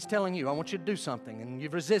 Maybe He's telling you, I want you to do something, and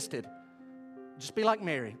you've resisted. Just be like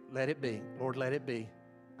Mary. Let it be. Lord, let it be.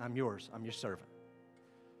 I'm yours. I'm your servant.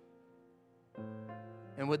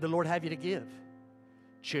 And would the Lord have you to give?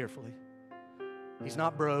 Cheerfully. He's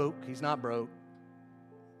not broke. He's not broke.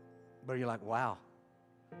 But you're like, wow.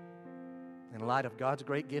 In light of God's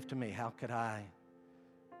great gift to me, how could I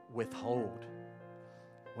withhold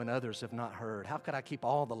when others have not heard? How could I keep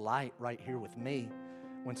all the light right here with me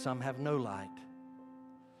when some have no light?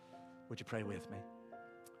 Would you pray with me?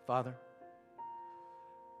 Father,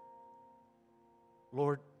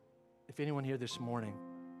 Lord, if anyone here this morning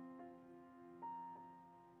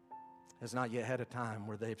has not yet had a time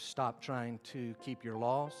where they've stopped trying to keep your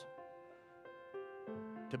laws,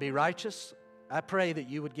 to be righteous, I pray that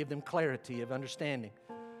you would give them clarity of understanding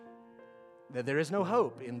that there is no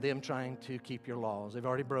hope in them trying to keep your laws. They've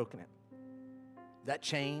already broken it. That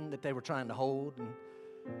chain that they were trying to hold and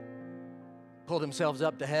pull themselves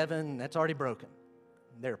up to heaven, that's already broken.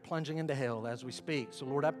 They're plunging into hell as we speak. So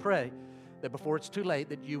Lord, I pray that before it's too late,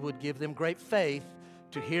 that you would give them great faith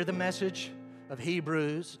to hear the message of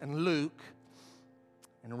Hebrews and Luke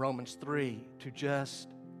and Romans 3, to just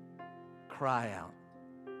cry out.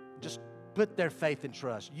 Just put their faith and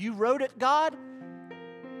trust. You wrote it, God.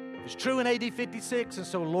 It was true in AD 56, and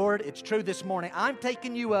so, Lord, it's true this morning. I'm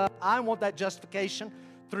taking you up. I want that justification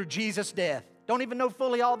through Jesus' death. Don't even know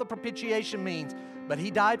fully all the propitiation means, but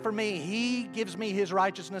He died for me. He gives me His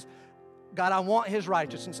righteousness. God, I want His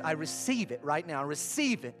righteousness. I receive it right now.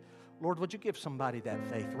 Receive it. Lord, would you give somebody that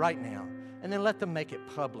faith right now? And then let them make it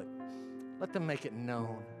public. Let them make it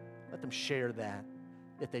known. Let them share that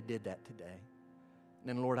they did that today. And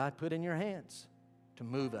then, Lord, I put in your hands to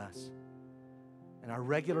move us in our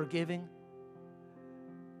regular giving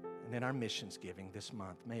and in our missions giving this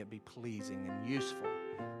month. May it be pleasing and useful,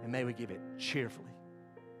 and may we give it cheerfully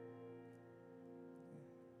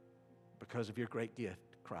because of your great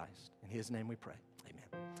gift, Christ. In His name we pray.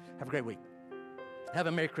 Amen. Have a great week. Have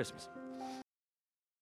a Merry Christmas.